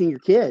coaching your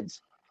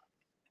kids,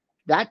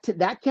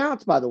 that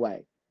counts, by the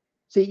way.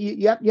 See,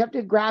 you have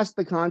to grasp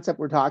the concept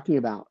we're talking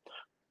about.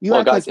 You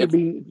act guys, like you're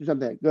being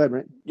something. Go ahead,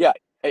 Brent. Yeah,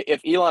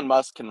 if Elon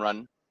Musk can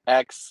run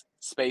X,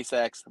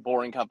 SpaceX, The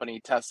Boring Company,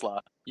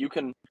 Tesla, you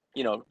can,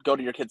 go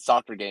to your kid's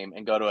soccer game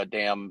and go to a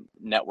damn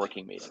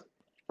networking meeting,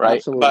 right?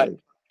 Absolutely.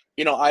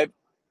 But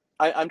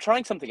I'm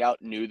trying something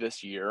out new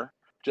this year,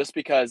 just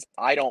because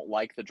I don't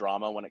like the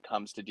drama when it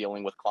comes to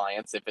dealing with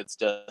clients if it's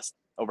just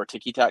over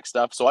ticky-tack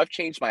stuff. So I've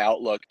changed my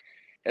outlook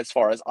as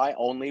far as I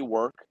only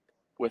work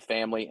with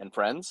family and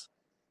friends.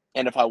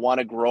 And if I want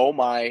to grow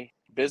my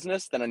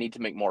business, then I need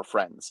to make more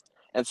friends.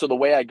 And so the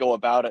way I go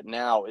about it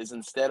now is,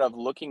 instead of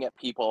looking at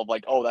people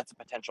like, oh, that's a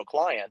potential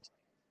client,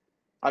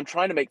 I'm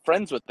trying to make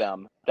friends with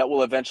them that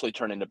will eventually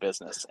turn into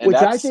business. And Which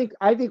I think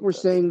we're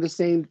saying the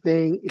same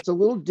thing. It's a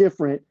little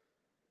different,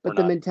 but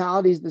the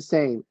mentality is the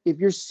same. If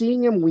you're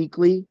seeing them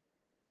weekly,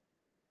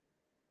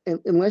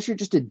 unless you're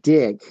just a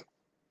dick,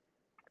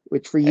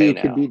 which for you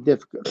could be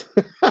difficult,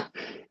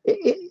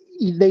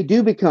 they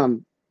do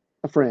become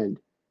a friend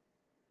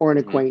or an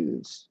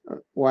acquaintance.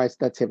 Why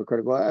that's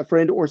hypocritical? A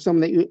friend or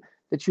someone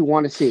that you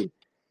want to see.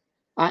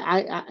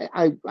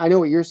 I know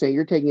what you're saying.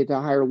 You're taking it to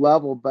a higher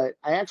level, but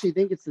I actually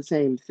think it's the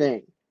same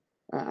thing.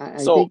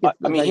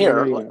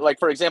 Here, like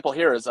for example,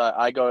 here is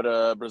I go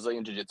to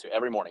Brazilian Jiu-Jitsu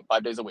every morning,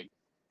 5 days a week,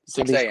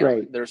 6 a.m.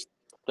 Great. There's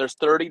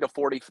 30 to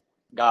 40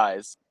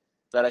 guys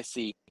that I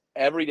see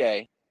every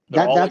day.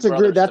 That's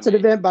an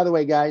event, by the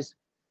way, guys.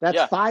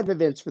 That's 5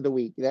 events for the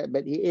week.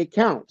 But it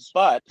counts.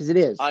 But because it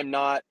is. I'm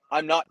not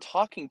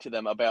talking to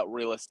them about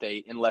real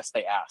estate unless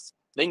they ask.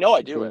 They know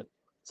I do it.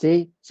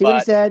 See what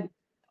he said?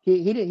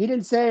 He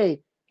didn't say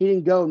he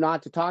didn't go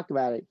not to talk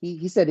about it.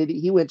 He said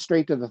he went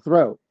straight to the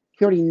throat.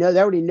 They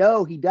already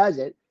know he does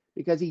it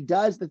because he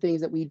does the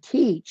things that we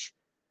teach.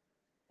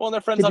 Well, and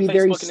they're friends on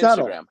Facebook and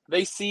Instagram.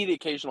 They see the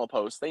occasional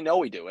post. They know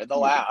we do it.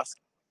 They'll ask.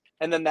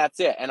 And then that's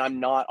it. And I'm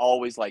not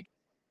always like,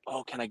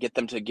 oh, can I get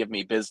them to give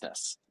me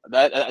business?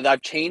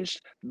 I've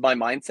changed my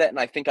mindset, and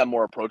I think I'm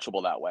more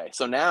approachable that way.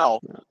 So now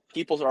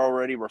people are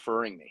already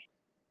referring me.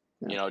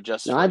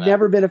 I've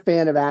never been a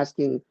fan of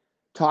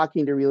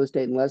talking to real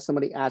estate unless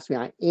somebody asks me.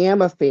 I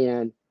am a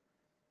fan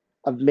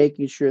of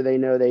making sure they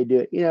know they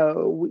do it.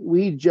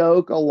 We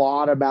joke a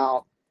lot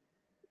about,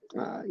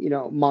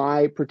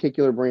 my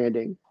particular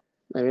branding.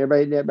 I mean,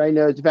 everybody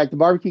knows. In fact, the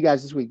barbecue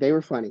guys this week, they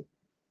were funny.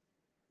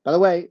 By the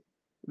way,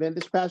 event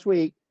this past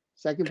week,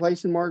 2nd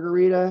place in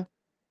Margarita,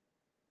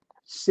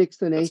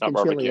 6th and 8th in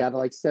Chili out of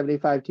like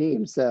 75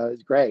 teams. So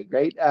it's great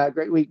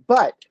week.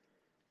 But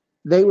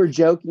they were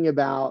joking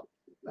about,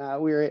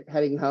 we were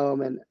heading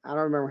home, and I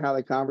don't remember how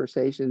the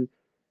conversation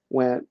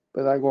went,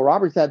 but like, well,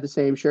 Robert's had the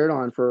same shirt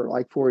on for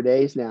like 4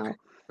 days now.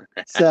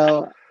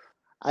 So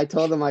I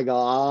told them, I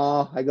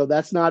go,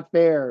 that's not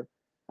fair.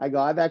 I go,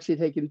 I've actually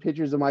taken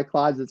pictures of my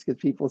closets because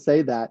people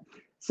say that.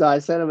 So I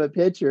sent him a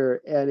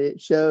picture, and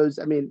it shows,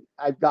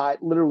 I've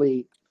got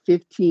literally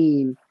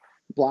 15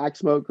 Black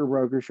Smoker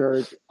Broker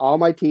shirts. All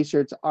my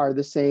t-shirts are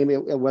the same,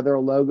 whether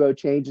a logo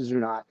changes or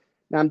not.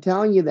 Now I'm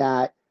telling you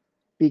that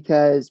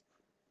because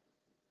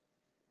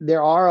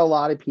there are a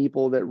lot of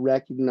people that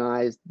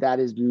recognize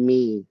that is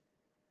me.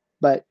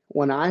 But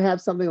when I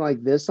have something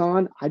like this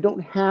on, I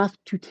don't have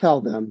to tell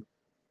them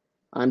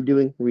I'm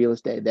doing real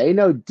estate. They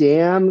know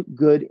damn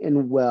good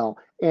and well.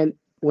 And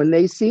when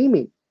they see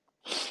me,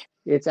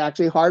 it's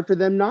actually hard for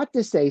them not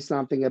to say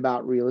something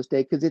about real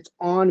estate because it's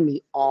on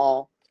me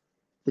all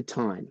the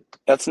time.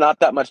 That's not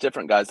that much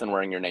different, guys, than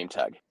wearing your name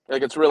tag.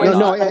 Like, it's really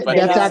not.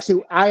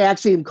 I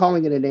actually am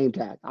calling it a name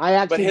tag.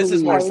 But his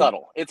is more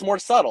subtle. It's more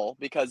subtle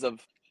because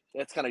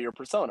it's kind of your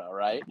persona,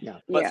 right? Yeah.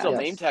 But still,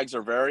 name tags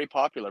are very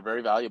popular,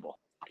 very valuable.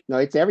 No,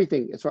 it's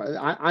everything.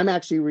 I'm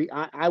actually,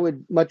 I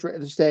would much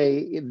rather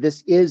say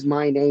this is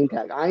my name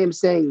tag. I am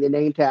saying the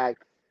name tag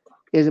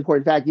is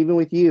important. In fact, even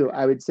with you,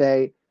 I would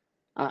say,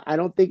 I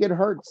don't think it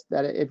hurts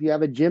that if you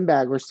have a gym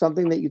bag or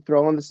something that you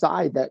throw on the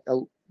side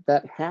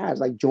that has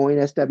like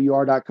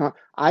joinswr.com,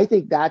 I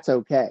think that's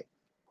okay.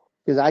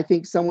 Because I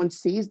think someone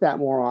sees that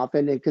more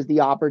often because the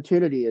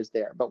opportunity is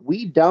there. But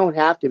we don't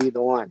have to be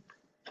the one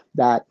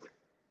that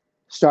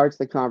starts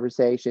the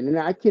conversation. And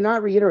I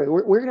cannot reiterate,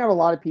 we're going to have a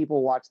lot of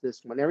people watch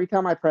this one. Every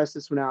time I press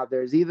this one out,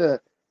 there's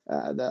either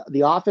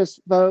the office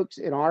folks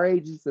in our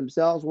agents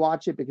themselves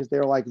watch it because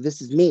they're like,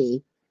 this is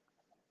me.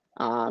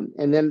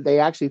 And then they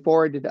actually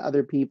forward it to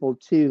other people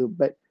too.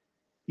 But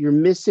you're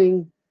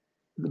missing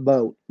the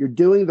boat. You're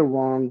doing the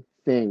wrong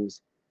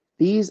things.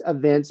 These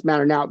events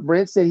matter. Now,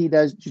 Brent said he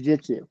does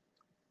jujitsu.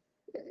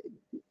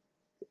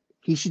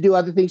 He should do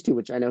other things too,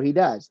 which I know he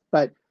does,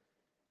 but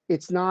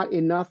it's not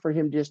enough for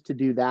him just to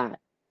do that.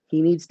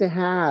 He needs to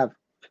have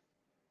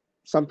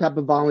some type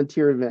of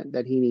volunteer event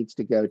that he needs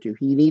to go to.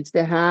 He needs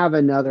to have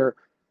another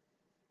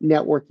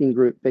networking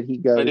group that he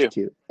goes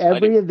to.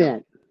 Every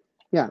event.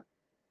 Yeah.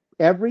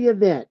 Every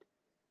event.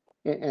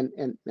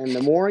 And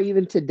the more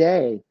even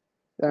today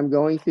that I'm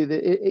going through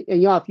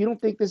and if you don't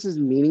think this is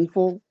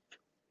meaningful,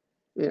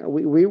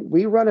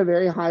 we run a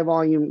very high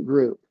volume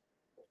group.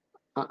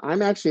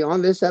 I'm actually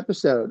on this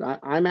episode.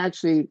 I'm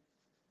actually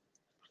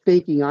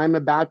thinking I'm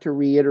about to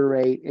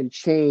reiterate and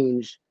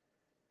change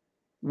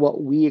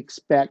what we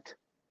expect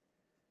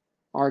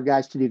our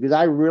guys to do, because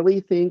I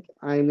really think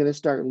I'm going to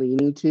start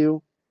leaning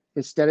to,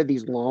 instead of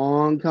these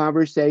long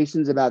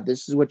conversations about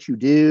this is what you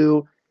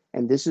do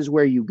and this is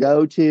where you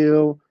go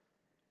to,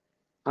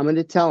 I'm going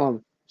to tell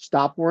them,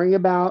 stop worrying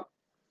about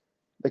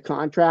the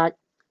contract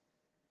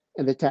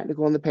and the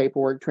technical and the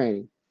paperwork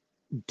training.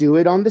 Do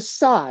it on the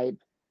side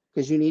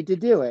because you need to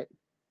do it,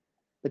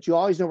 but you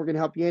always know we're going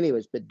to help you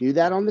anyways, but do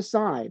that on the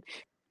side.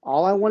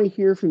 All I want to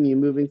hear from you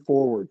moving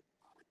forward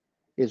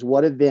is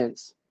what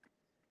events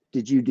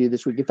did you do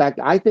this week? In fact,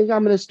 I think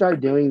I'm going to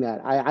start doing that.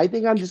 I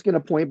think I'm just going to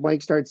point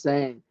blank start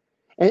saying,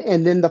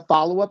 and then the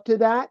follow-up to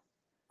that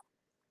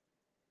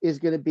is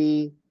going to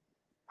be,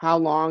 how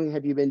long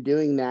have you been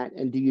doing that?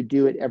 And do you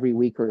do it every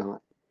week or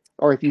not?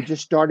 Or if you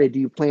just started, do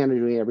you plan on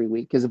doing it every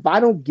week? Because if I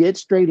don't get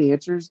straight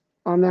answers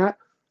on that,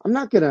 I'm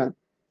not going to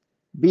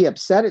be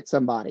upset at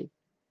somebody.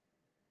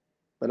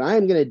 But I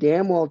am going to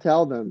damn well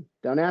tell them,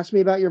 don't ask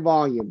me about your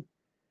volume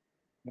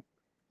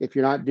if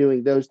you're not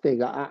doing those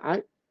things.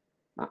 I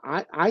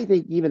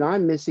think even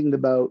I'm missing the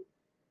boat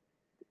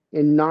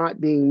in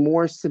not being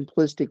more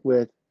simplistic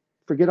with,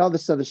 forget all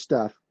this other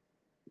stuff.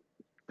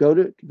 Go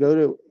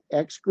to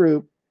X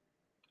group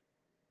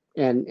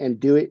and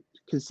do it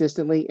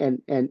consistently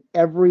and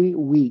every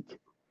week.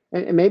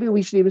 And maybe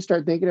we should even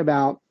start thinking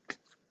about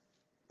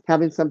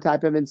having some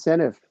type of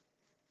incentive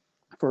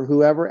for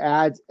whoever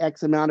adds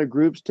X amount of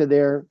groups to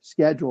their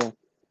schedule.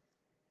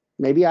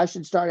 Maybe I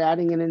should start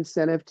adding an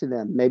incentive to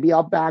them. Maybe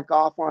I'll back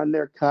off on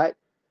their cut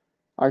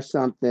or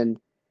something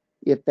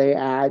if they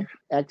add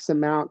X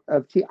amount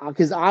of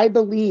because I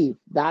believe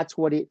that's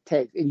what it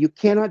takes. And you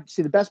cannot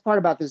see, the best part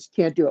about this,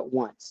 you can't do it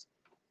once.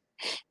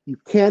 You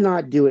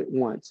cannot do it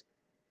once.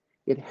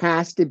 It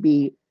has to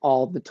be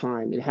all the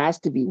time. It has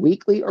to be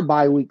weekly or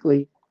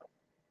bi-weekly.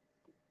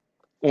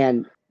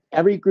 And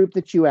every group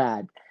that you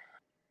add,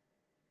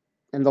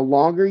 and the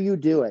longer you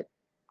do it,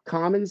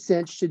 common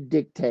sense should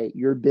dictate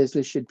your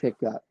business should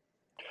pick up.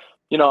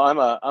 I'm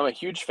a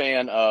huge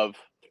fan of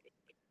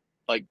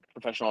like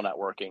professional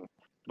networking,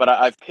 but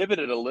I've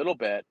pivoted a little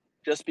bit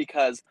just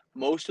because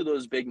most of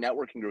those big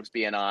networking groups,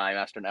 BNI,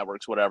 Master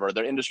Networks, whatever,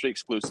 they're industry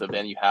exclusive,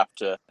 and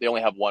they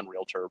only have one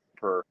realtor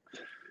per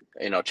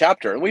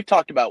chapter. And we've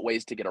talked about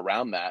ways to get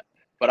around that,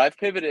 but I've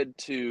pivoted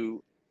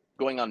to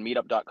going on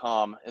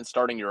meetup.com and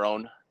starting your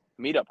own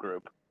meetup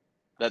group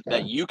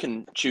that you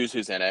can choose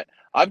who's in it.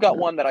 I've got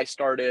one that I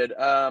started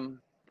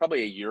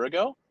probably a year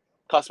ago.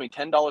 Cost me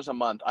 $10 a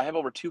month. I have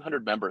over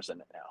 200 members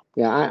in it now.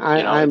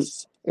 Yeah,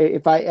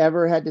 if I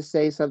ever had to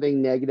say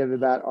something negative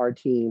about our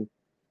team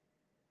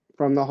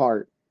from the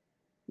heart,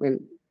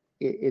 when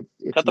it's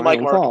my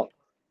own fault.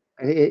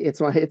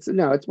 It's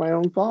my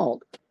own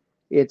fault.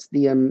 It's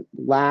the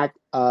lack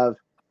of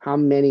how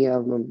many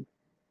of them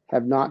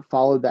have not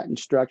followed that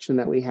instruction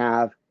that we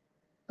have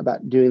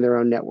about doing their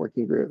own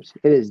networking groups.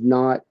 It is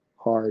not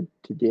hard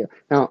to do.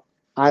 Now,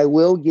 I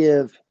will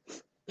give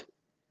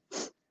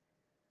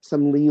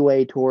some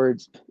leeway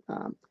towards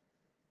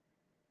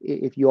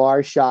if you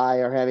are shy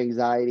or have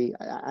anxiety,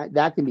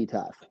 that can be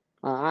tough.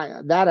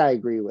 I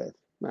agree with.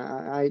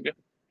 I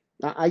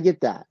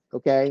get that.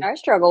 Okay. I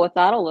struggle with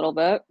that a little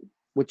bit,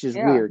 which is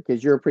weird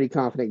because you're a pretty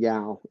confident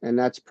gal, and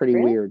that's pretty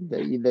weird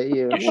that you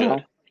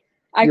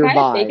I kind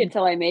of fake it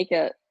till I make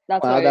it.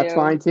 That's what that's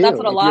fine too. That's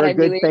what if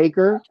you're a good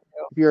faker,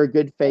 if you're a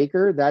good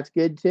faker, that's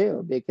good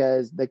too,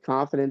 because the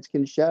confidence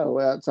can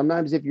show.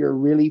 Sometimes if you're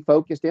really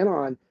focused in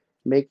on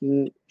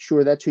making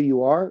sure that's who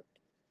you are,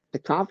 the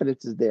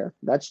confidence is there.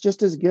 That's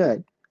just as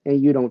good,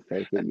 and you don't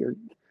fake it.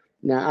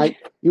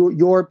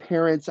 Your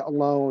parents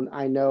alone,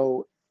 I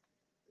know,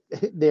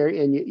 there,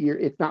 and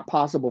it's not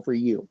possible for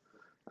you.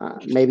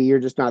 Maybe you're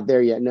just not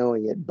there yet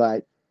knowing it,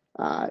 but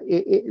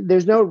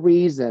there's no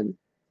reason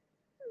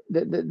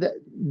that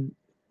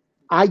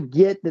I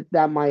get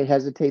that might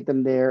hesitate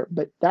them there,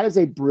 but that is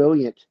a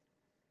brilliant.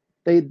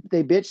 They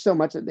bitch so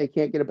much that they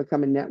can't get to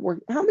become a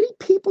network. How many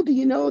people do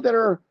you know that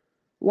are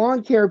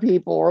lawn care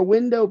people or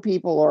window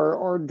people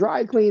or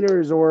dry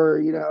cleaners or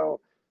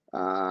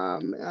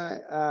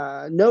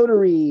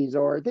notaries,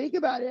 or think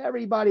about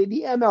everybody,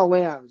 the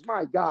MLMs,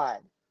 my God,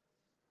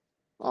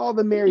 all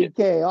the Mary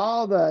Kay,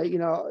 all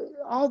the,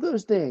 all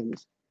those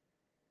things,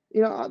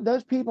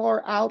 those people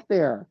are out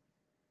there.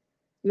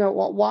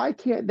 Why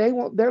can't they?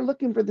 They're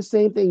looking for the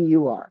same thing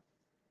you are.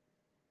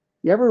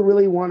 You ever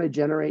really want to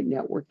generate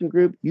networking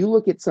group? You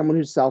look at someone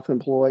who's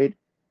self-employed.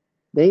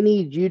 They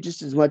need you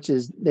just as much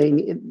as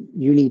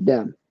you need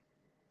them.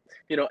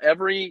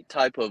 Every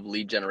type of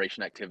lead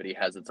generation activity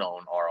has its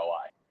own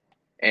ROI,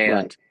 and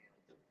Right.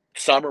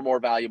 some are more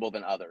valuable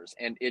than others.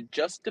 And it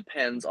just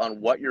depends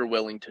on what you're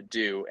willing to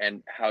do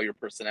and how your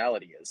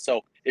personality is.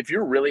 So if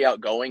you're really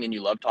outgoing and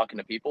you love talking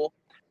to people,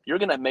 you're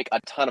going to make a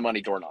ton of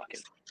money door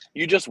knocking.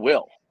 You just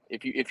will.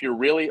 If you're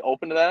really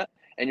open to that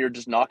and you're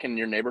just knocking in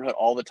your neighborhood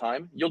all the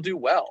time, you'll do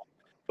well.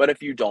 But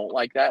if you don't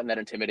like that and that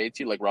intimidates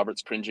you, like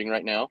Robert's cringing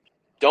right now,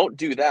 don't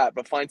do that,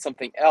 but find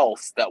something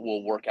else that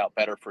will work out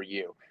better for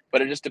you.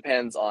 But it just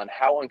depends on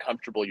how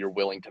uncomfortable you're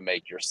willing to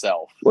make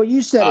yourself. Well,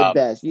 you said it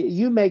best.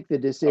 You make the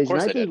Of decision.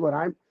 course I did.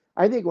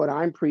 I think what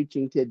I'm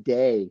preaching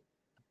today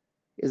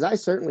is I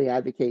certainly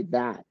advocate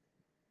that.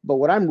 But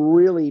what I'm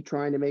really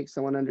trying to make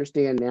someone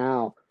understand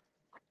now,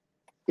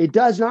 it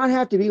does not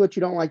have to be what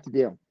you don't like to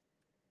do.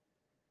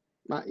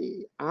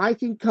 I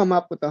can come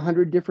up with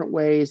 100 different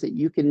ways that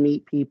you can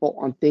meet people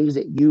on things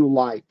that you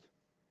like.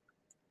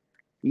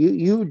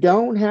 You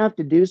don't have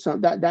to do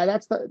something.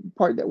 That's the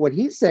part that what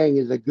he's saying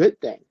is a good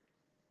thing.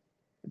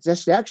 It's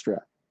just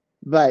extra.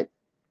 But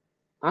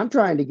I'm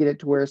trying to get it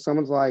to where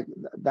someone's like,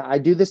 I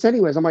do this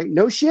anyways. I'm like,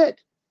 no shit.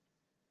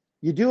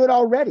 You do it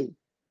already.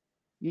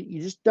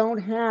 You just don't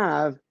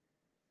have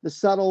the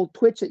subtle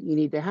twitch that you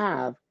need to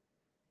have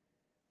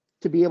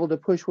to be able to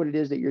push what it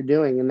is that you're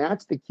doing. And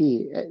that's the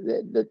key.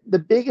 The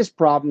biggest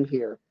problem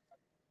here,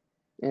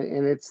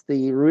 and it's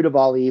the root of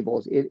all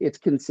evils, it's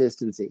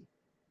consistency.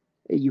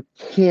 You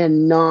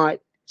cannot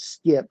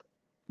skip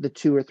the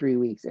 2 or 3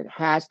 weeks. It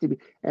has to be.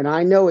 And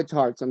I know it's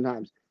hard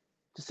sometimes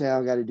to say,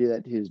 I got to do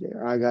that Tuesday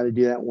or I got to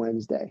do that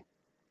Wednesday.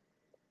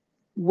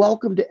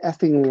 Welcome to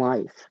effing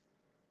life.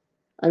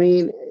 I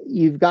mean,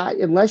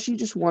 unless you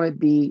just want to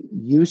be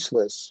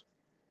useless,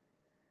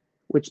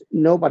 which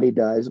nobody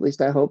does, at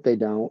least I hope they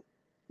don't,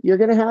 you're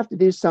going to have to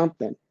do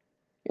something.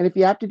 And if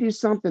you have to do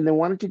something, then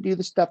why don't you do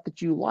the stuff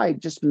that you like?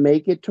 Just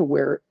make it to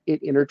where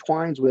it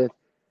intertwines with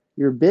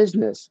your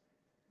business.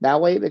 That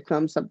way it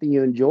becomes something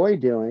you enjoy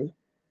doing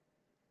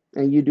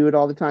and you do it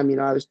all the time.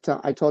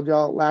 I told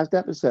y'all last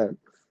episode,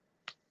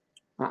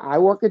 I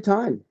work a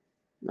ton.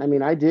 I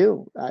mean, I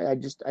do. I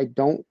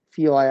don't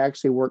feel I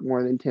actually work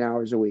more than 10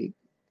 hours a week.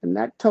 And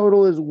that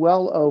total is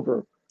well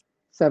over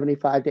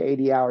 75 to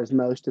 80 hours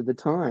most of the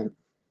time.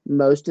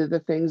 Most of the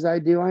things I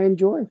do, I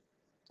enjoy.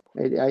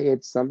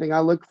 It's something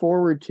I look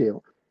forward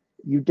to.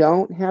 You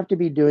don't have to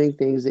be doing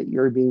things that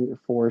you're being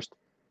forced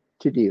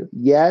to do.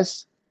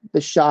 Yes,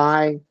 the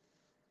shy,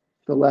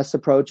 the less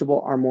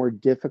approachable are more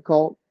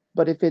difficult.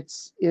 But if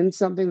it's in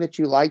something that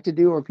you like to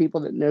do or people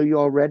that know you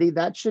already,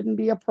 that shouldn't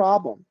be a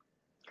problem.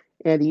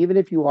 And even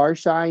if you are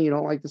shy and you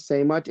don't like to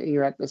say much and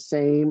you're at the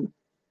same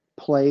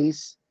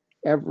place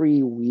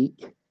every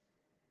week,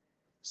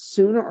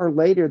 sooner or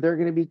later, they're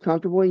going to be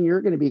comfortable and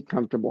you're going to be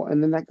comfortable.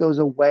 And then that goes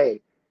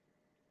away.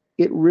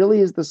 It really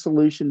is the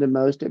solution to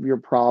most of your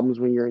problems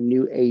when you're a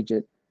new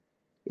agent,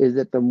 is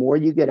that the more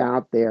you get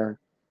out there,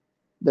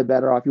 the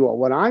better off you are.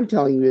 What I'm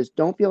telling you is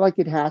don't feel like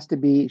it has to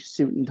be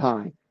suit and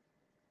tie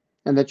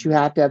and that you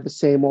have to have the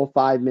same old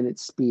 5-minute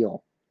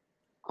spiel.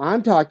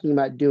 I'm talking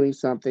about doing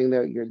something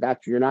that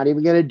you're not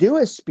even going to do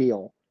a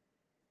spiel.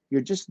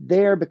 You're just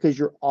there because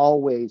you're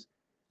always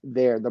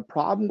there. The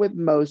problem with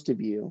most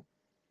of you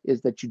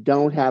is that you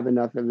don't have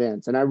enough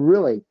events. And I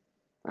really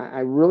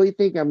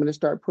think I'm going to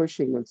start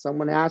pushing when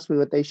someone asks me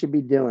what they should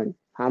be doing.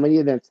 How many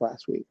events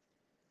last week?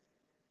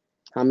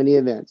 How many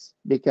events?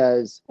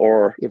 Because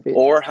or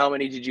how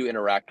many did you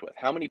interact with?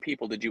 How many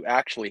people did you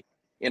actually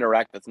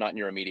interact that's not in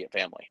your immediate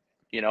family?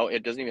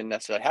 It doesn't even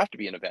necessarily have to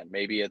be an event.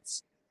 Maybe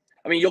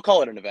you'll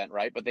call it an event,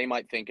 right? But they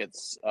might think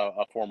it's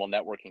a formal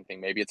networking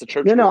thing. Maybe it's a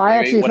church group.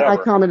 I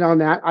commented on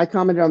that. I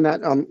commented on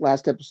that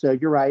last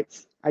episode. You're right.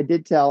 I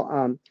did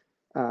tell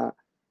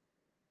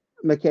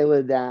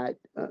Michaela that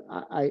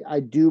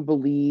I do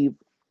believe.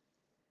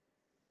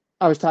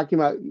 I was talking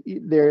about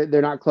they're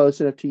not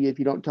close enough to you if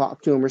you don't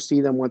talk to them or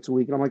see them once a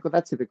week. And I'm like, well,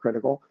 that's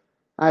hypocritical.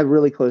 I have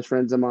really close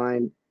friends of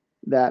mine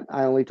that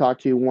I only talk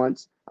to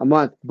once a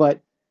month,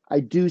 but I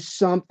do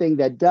something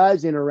that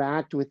does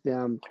interact with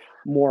them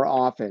more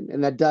often,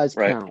 and that does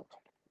count.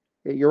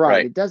 You're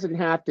right. It doesn't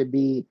have to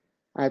be,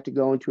 I have to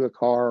go into a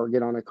car or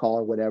get on a call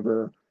or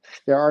whatever.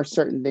 There are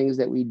certain things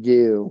that we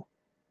do.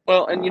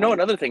 Well, and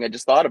another thing I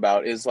just thought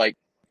about is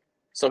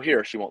so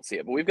here, she won't see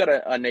it, but we've got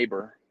a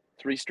neighbor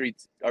 3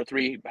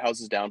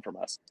 houses down from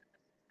us.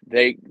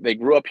 They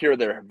grew up here.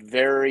 They're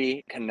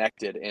very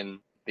connected in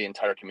the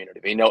entire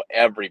community. They know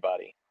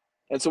everybody.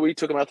 And so we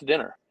took them out to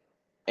dinner.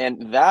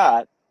 And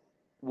that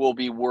will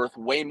be worth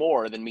way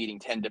more than meeting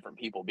 10 different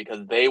people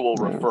because they will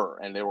refer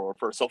and they will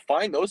refer. So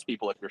find those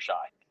people if you're shy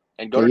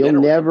and go to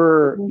dinner with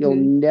them. You'll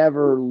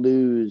never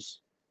lose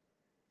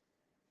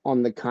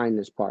on the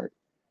kindness part.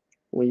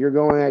 When you're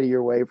going out of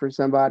your way for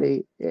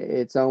somebody,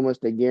 it's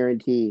almost a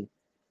guarantee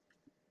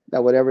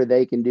that whatever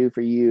they can do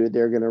for you,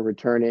 they're going to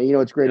return it.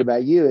 What's great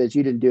about you is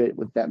you didn't do it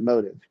with that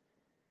motive.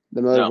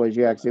 The motive was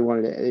you actually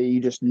wanted to,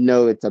 you just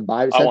know it's a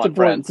Bible. I want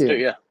friends too,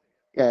 yeah.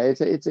 Yeah,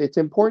 it's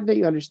important that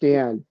you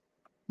understand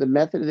the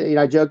method.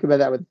 I joke about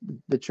that with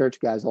the church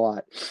guys a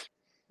lot.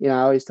 I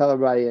always tell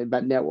everybody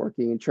about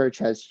networking, and church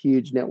has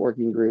huge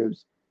networking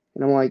groups.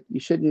 And I'm like, you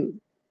shouldn't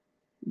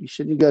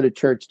go to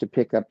church to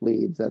pick up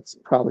leads. That's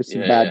probably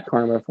some Yeah. bad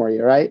karma for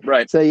you, right?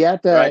 Right. So you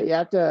have to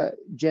Right.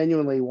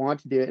 genuinely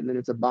want to do it, and then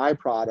it's a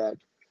byproduct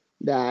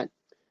that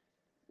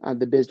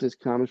the business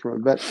comes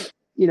from. But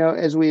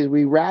as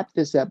we wrap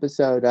this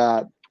episode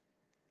up,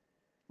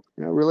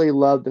 I really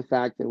love the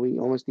fact that we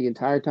almost the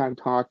entire time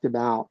talked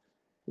about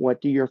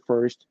what do your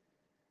first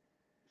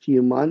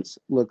few months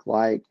look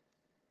like.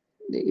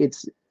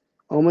 It's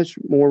almost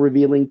more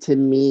revealing to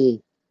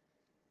me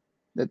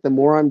that the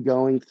more I'm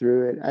going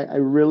through it, I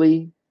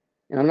really,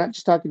 and I'm not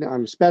just talking to,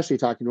 I'm especially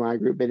talking to my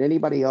group, but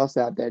anybody else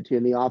out there too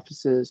in the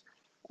offices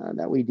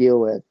that we deal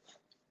with.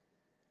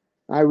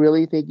 I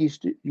really think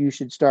you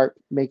should start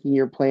making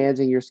your plans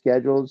and your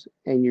schedules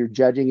and your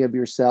judging of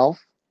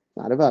yourself,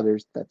 not of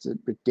others. That's a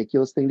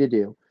ridiculous thing to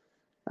do.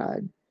 Uh,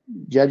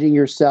 Judging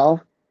yourself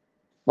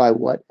by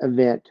what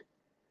events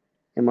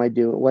am I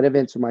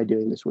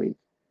doing this week?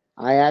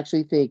 I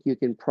actually think you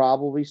can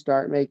probably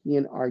start making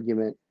an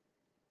argument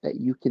that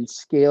you can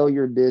scale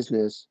your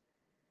business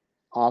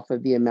off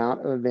of the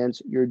amount of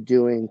events you're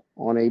doing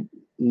on a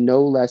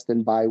no less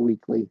than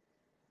bi-weekly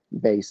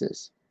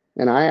basis.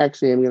 And I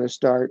actually am going to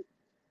start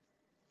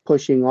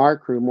pushing our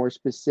crew more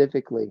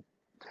specifically.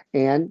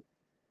 And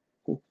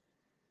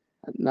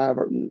none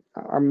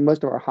of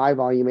most of our high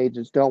volume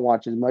agents don't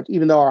watch as much,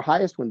 even though our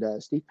highest one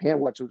does. Steve Pan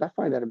watches. I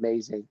find that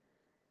amazing.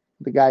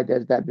 The guy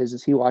does that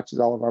business. He watches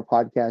all of our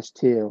podcasts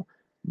too.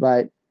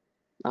 But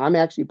I'm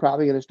actually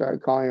probably going to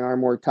start calling our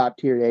more top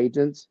tier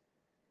agents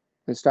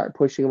and start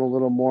pushing them a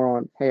little more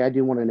on, hey, I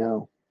do want to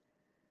know,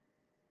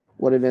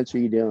 what events are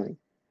you doing?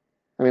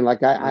 I mean,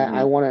 like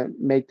I want to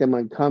make them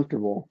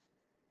uncomfortable.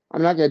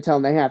 I'm not going to tell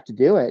them they have to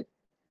do it,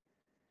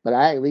 but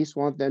I at least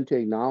want them to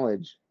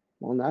acknowledge,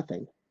 well,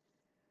 nothing.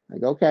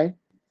 Like, okay,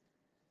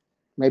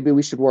 maybe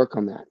we should work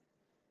on that.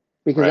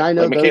 Because Right. I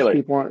know Like those Michaela.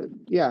 people aren't,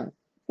 yeah.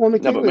 Well, No,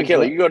 but Michaela is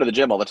Michaela, what? you go to the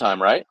gym all the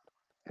time, right?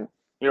 Yeah.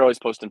 You're always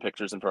posting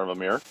pictures in front of a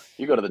mirror.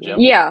 You go to the Yeah. gym.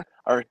 Yeah.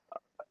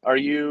 Are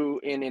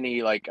you in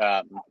any like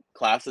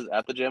classes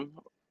at the gym,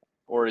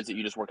 or is it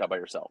you just work out by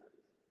yourself?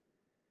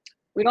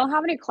 We don't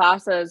have any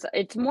classes.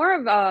 It's more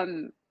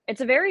of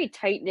it's a very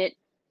tight knit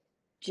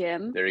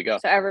gym, There you go.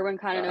 so everyone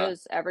kind of Uh-huh.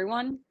 knows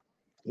everyone.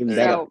 Even There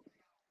you better. go.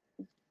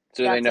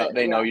 So That's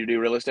they know yeah. you do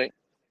real estate.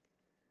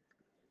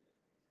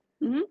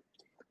 hmm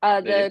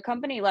They do? The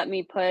company let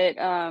me put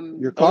Your Oh,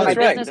 my card. that's right.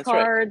 business That's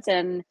right. cards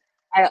and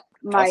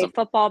my Awesome.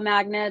 football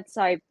magnets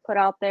I put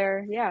out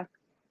there. Yeah.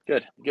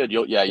 Good.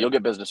 You'll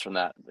get business from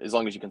that as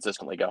long as you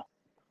consistently go.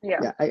 Yeah.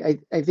 Yeah,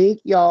 I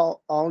think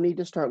y'all all need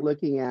to start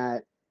looking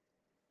at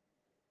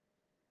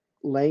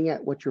laying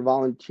out what your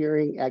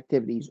volunteering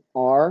activities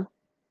are,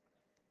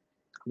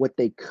 what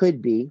they could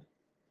be,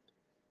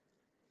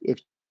 if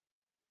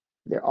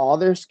they're all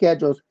their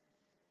schedules,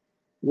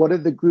 what are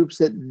the groups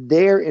that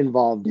they're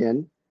involved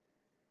in,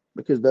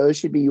 because those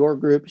should be your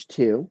groups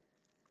too.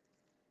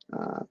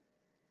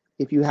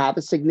 If you have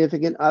a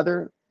significant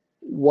other,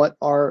 what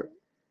are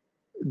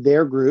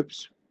their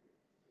groups?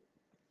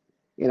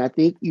 And I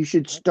think you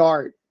should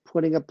start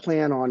putting a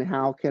plan on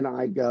how can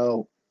I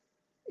go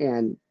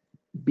and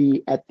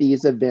be at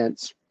these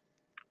events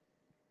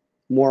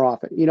more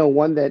often.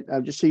 One that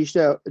just so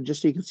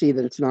you can see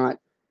that it's not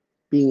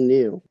being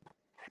new.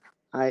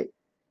 I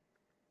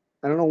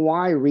don't know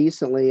why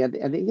recently. I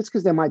think it's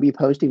because they might be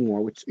posting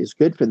more, which is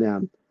good for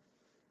them.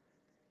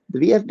 The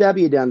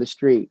VFW down the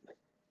street.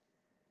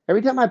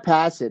 Every time I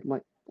pass it, I'm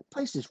like, the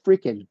place is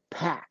freaking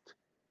packed.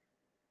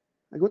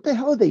 Like, what the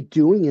hell are they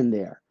doing in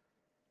there?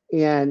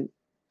 And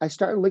I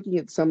started looking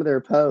at some of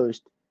their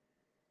posts,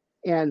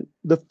 and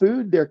the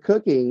food they're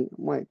cooking.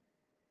 I'm like,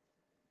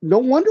 no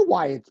wonder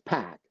why it's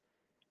packed.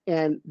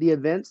 And the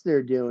events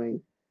they're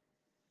doing,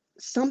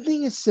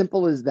 something as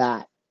simple as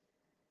that.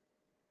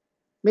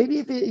 Maybe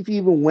if you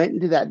even went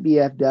into that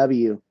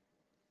VFW,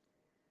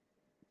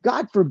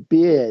 God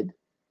forbid,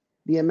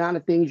 the amount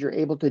of things you're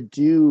able to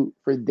do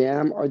for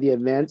them or the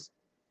events.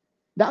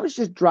 That was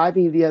just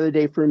driving the other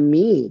day for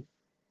me.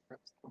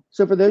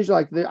 So for those who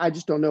are like, I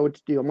just don't know what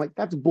to do. I'm like,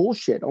 that's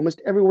bullshit.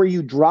 Almost everywhere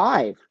you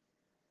drive,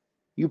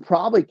 you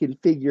probably can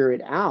figure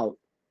it out.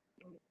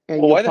 And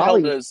Well, you'll why the hell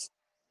probably, does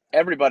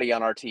everybody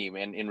on our team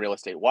in real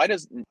estate, why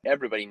does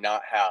everybody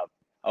not have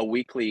a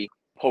weekly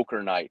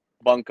poker night,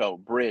 bunco,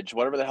 bridge,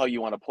 whatever the hell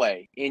you want to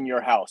play in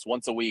your house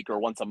once a week or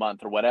once a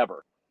month or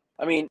whatever?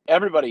 I mean,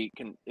 everybody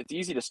can, it's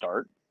easy to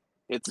start.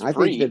 It's I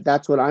think free.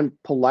 that's what I'm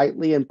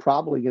politely and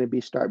probably going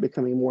to start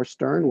becoming more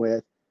stern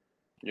with.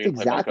 You're That's going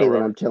to play bunco, exactly what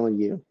Robert? I'm telling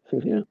you.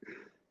 Yeah.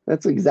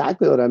 That's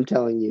exactly what I'm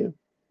telling you,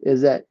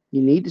 is that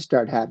you need to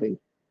start having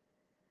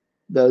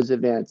those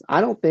events.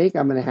 I don't think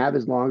I'm going to have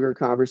as longer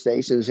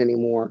conversations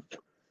anymore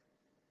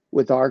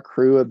with our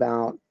crew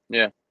about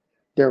Yeah.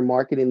 their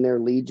marketing, their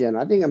lead gen.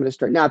 I think I'm going to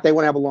start now. If they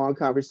want to have a long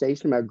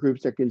conversation about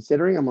groups they're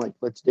considering, I'm like,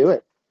 let's do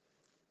it.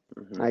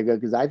 Mm-hmm. I go,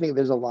 because I think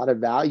there's a lot of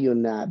value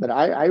in that. But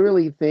I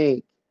really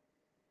think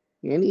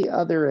any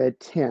other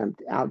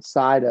attempt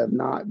outside of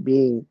not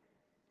being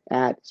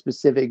at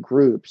specific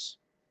groups.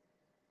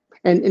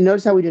 And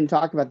notice how we didn't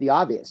talk about the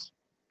obvious.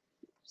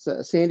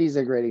 So Sandy's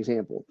a great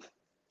example.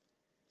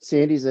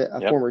 Sandy's a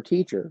former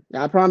teacher.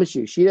 Now, I promise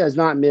you, she does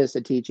not miss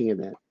a teaching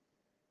event.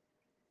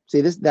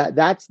 See,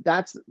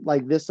 that's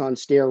like this on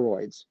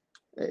steroids.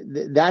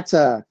 That's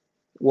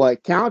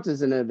what counts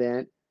as an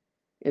event,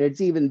 and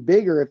it's even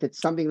bigger if it's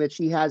something that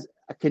she has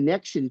a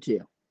connection to.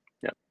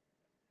 Yeah.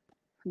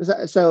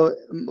 So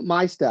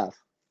my stuff,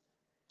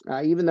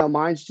 even though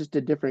mine's just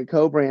a different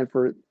co-brand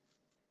for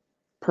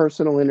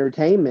personal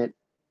entertainment,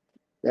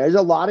 there's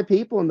a lot of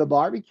people in the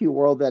barbecue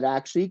world that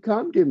actually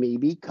come to me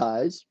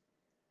because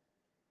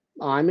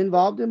I'm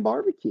involved in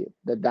barbecue.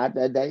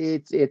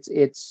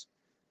 It's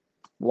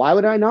why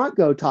would I not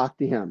go talk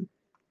to him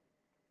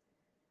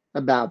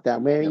about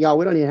that? Man, y'all,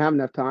 we don't even have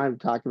enough time to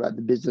talk about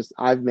the business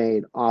I've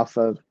made off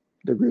of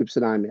the groups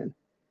that I'm in.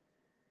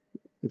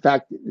 In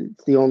fact,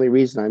 it's the only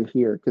reason I'm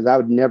here, because I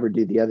would never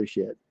do the other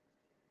shit.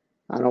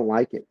 I don't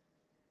like it.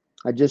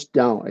 I just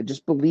don't. I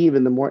just believe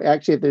in the more,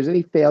 actually, if there's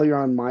any failure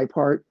on my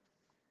part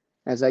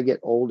as I get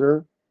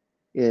older,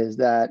 is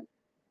that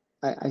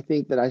I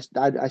think that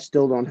I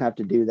still don't have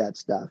to do that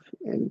stuff.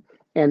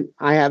 And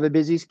I have a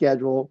busy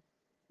schedule,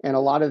 and a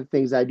lot of the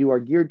things I do are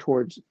geared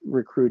towards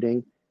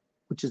recruiting,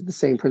 which is the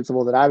same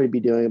principle that I would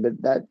be doing,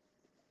 but that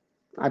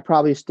I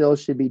probably still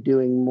should be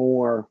doing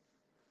more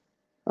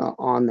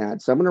on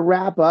that. So I'm going to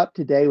wrap up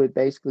today with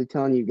basically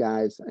telling you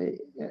guys,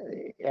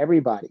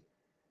 everybody,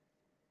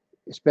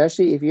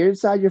 especially if you're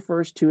inside your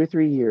first 2 or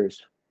 3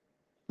 years,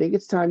 I think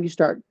it's time you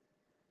start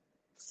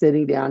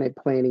sitting down and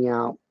planning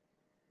out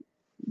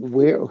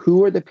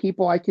who are the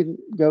people I can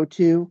go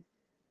to,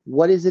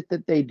 what is it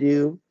that they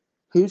do,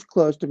 who's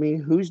close to me,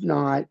 who's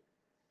not,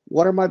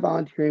 what are my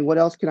volunteering, what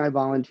else can I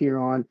volunteer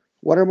on,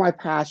 what are my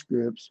past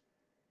groups,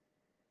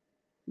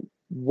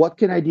 what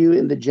can I do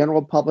in the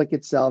general public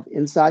itself,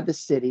 inside the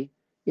city,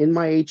 in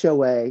my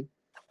HOA,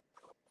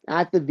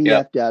 at the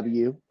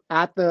VFW,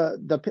 at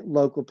the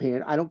local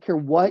pan. I don't care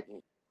what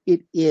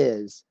it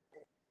is.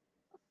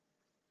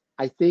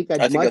 I think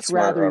I'd much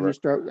rather you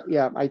start.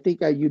 Yeah, I think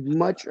you'd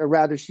much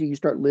rather see you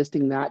start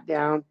listing that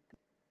down.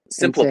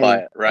 Simplify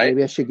it, right?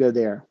 Maybe I should go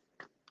there.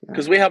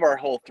 Because we have our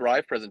whole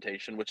Thrive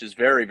presentation, which is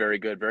very, very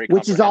good, very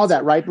comprehensive. Which is all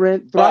that, right,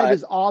 Brent? Thrive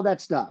is all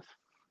that stuff.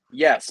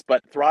 Yes,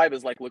 but Thrive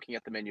is like looking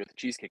at the menu at the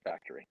Cheesecake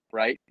Factory,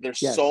 right? There's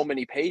so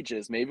many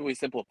pages. Maybe we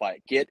simplify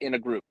it. Get in a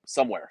group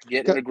somewhere.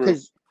 Get in a group.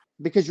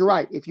 Because you're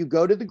right. If you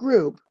go to the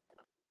group,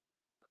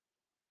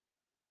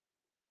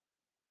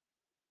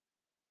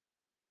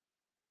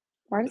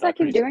 why does that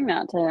keep doing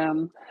that to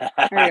him?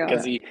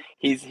 Because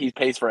he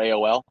pays for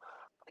AOL.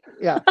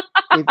 Yeah.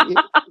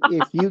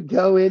 if you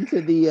go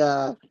into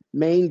the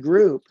main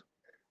group,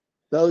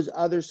 those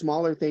other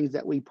smaller things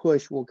that we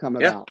push will come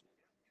about.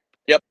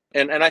 Yep.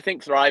 And I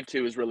think Thrive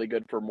too is really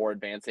good for more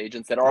advanced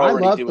agents that are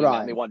already doing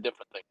that and they want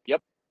different things.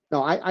 Yep.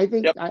 No, I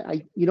think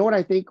I you know what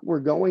I think we're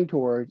going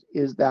towards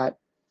is that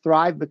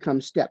Thrive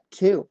becomes step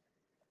 2.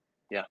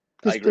 Yeah.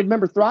 Because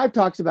remember, Thrive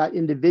talks about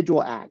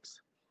individual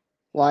acts,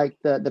 like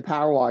the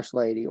power wash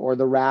lady or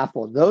the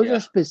raffle. Those are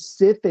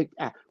specific.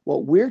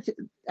 What we're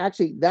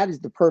actually, that is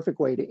the perfect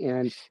way to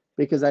end,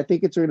 because I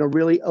think it's going to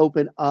really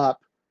open up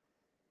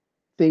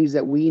things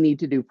that we need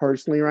to do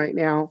personally right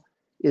now.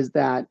 Is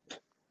that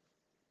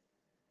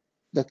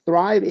the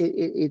Thrive,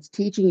 it's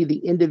teaching you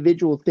the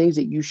individual things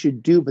that you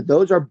should do, but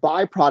those are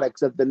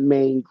byproducts of the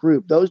main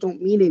group. Those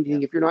don't mean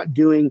anything if you're not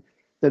doing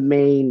the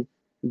main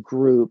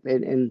group.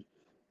 And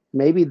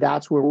maybe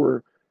that's where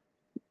we're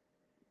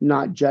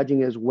not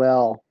judging as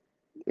well.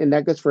 And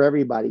that goes for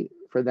everybody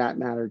for that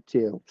matter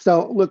too.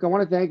 So look, I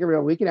want to thank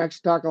everyone. We can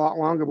actually talk a lot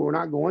longer, but we're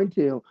not going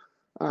to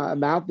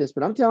about this.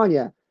 But I'm telling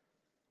you,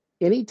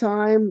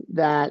 anytime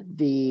that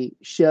the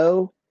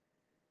show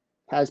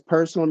has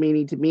personal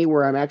meaning to me,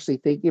 where I'm actually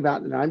thinking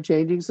about and I'm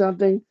changing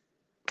something,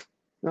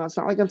 no, it's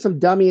not like I'm some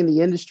dummy in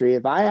the industry.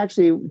 If I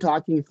actually am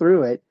talking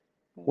through it,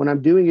 when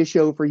I'm doing a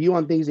show for you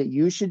on things that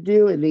you should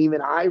do, and even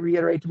I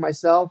reiterate to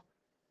myself,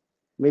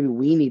 maybe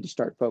we need to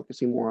start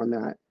focusing more on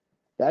that.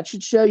 That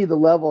should show you the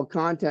level of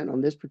content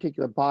on this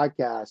particular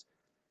podcast,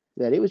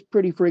 that it was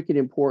pretty freaking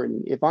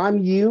important. If I'm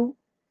you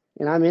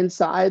and I'm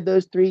inside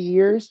those 3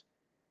 years,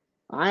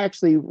 I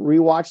actually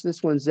rewatched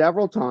this one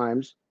several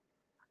times.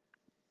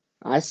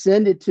 I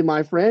send it to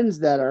my friends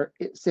that are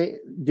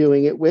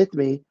doing it with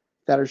me,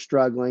 that are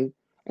struggling.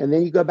 And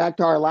then you go back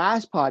to our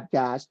last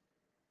podcast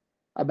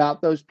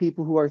about those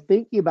people who are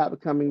thinking about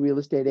becoming real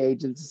estate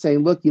agents and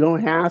saying, look, you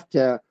don't have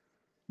to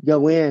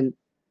go in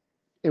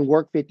and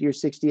work 50 or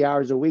 60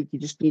 hours a week. You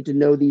just need to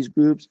know these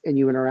groups and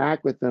you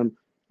interact with them.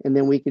 And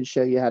then we can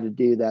show you how to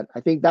do that. I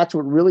think that's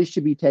what really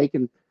should be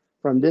taken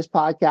from this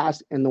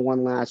podcast and the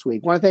one last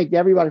week. I want to thank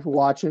everybody for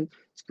watching.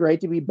 It's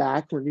great to be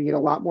back. We're going to get a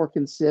lot more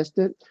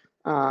consistent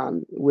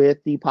with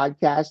the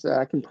podcast.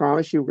 I can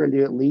promise you we're going to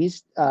do at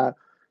least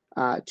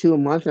 2 a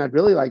month. And I'd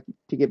really like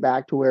to get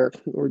back to where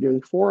we're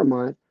doing 4 a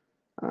month.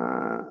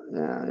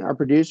 Our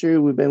producer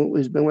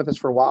who's been with us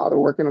for a while, they're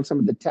working on some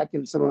of the tech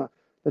and some of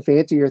the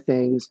fancier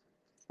things.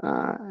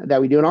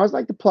 that we do. And I always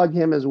like to plug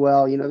him as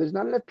well. You know, there's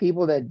not enough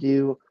people that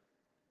do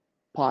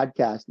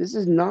podcasts. This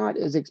is not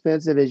as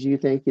expensive as you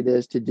think it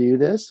is to do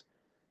this.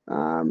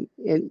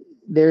 And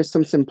there's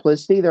some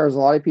simplicity. There's a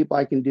lot of people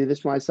I can do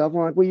this myself. I'm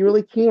like, well, you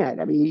really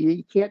can't. I mean,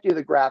 you can't do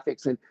the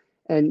graphics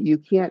and you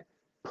can't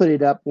put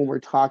it up when we're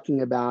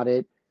talking about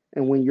it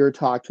and when you're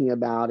talking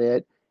about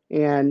it.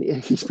 And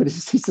he's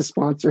the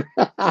sponsor.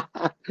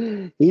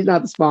 He's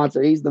not the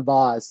sponsor. He's the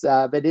boss.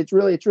 But it's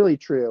really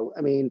true.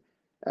 I mean,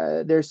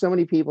 there's so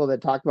many people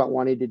that talk about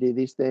wanting to do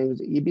these things.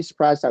 You'd be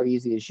surprised how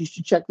easy it is. You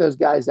should check those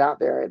guys out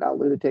there at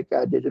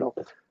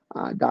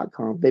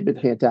lunaticdigital.com. They've been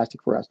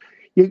fantastic for us.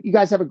 You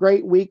guys have a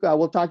great week.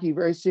 We'll talk to you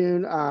very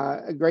soon.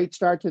 A great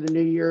start to the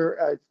new year.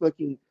 It's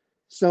looking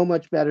so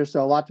much better.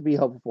 So a lot to be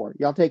hopeful for.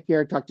 Y'all take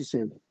care. Talk to you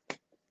soon.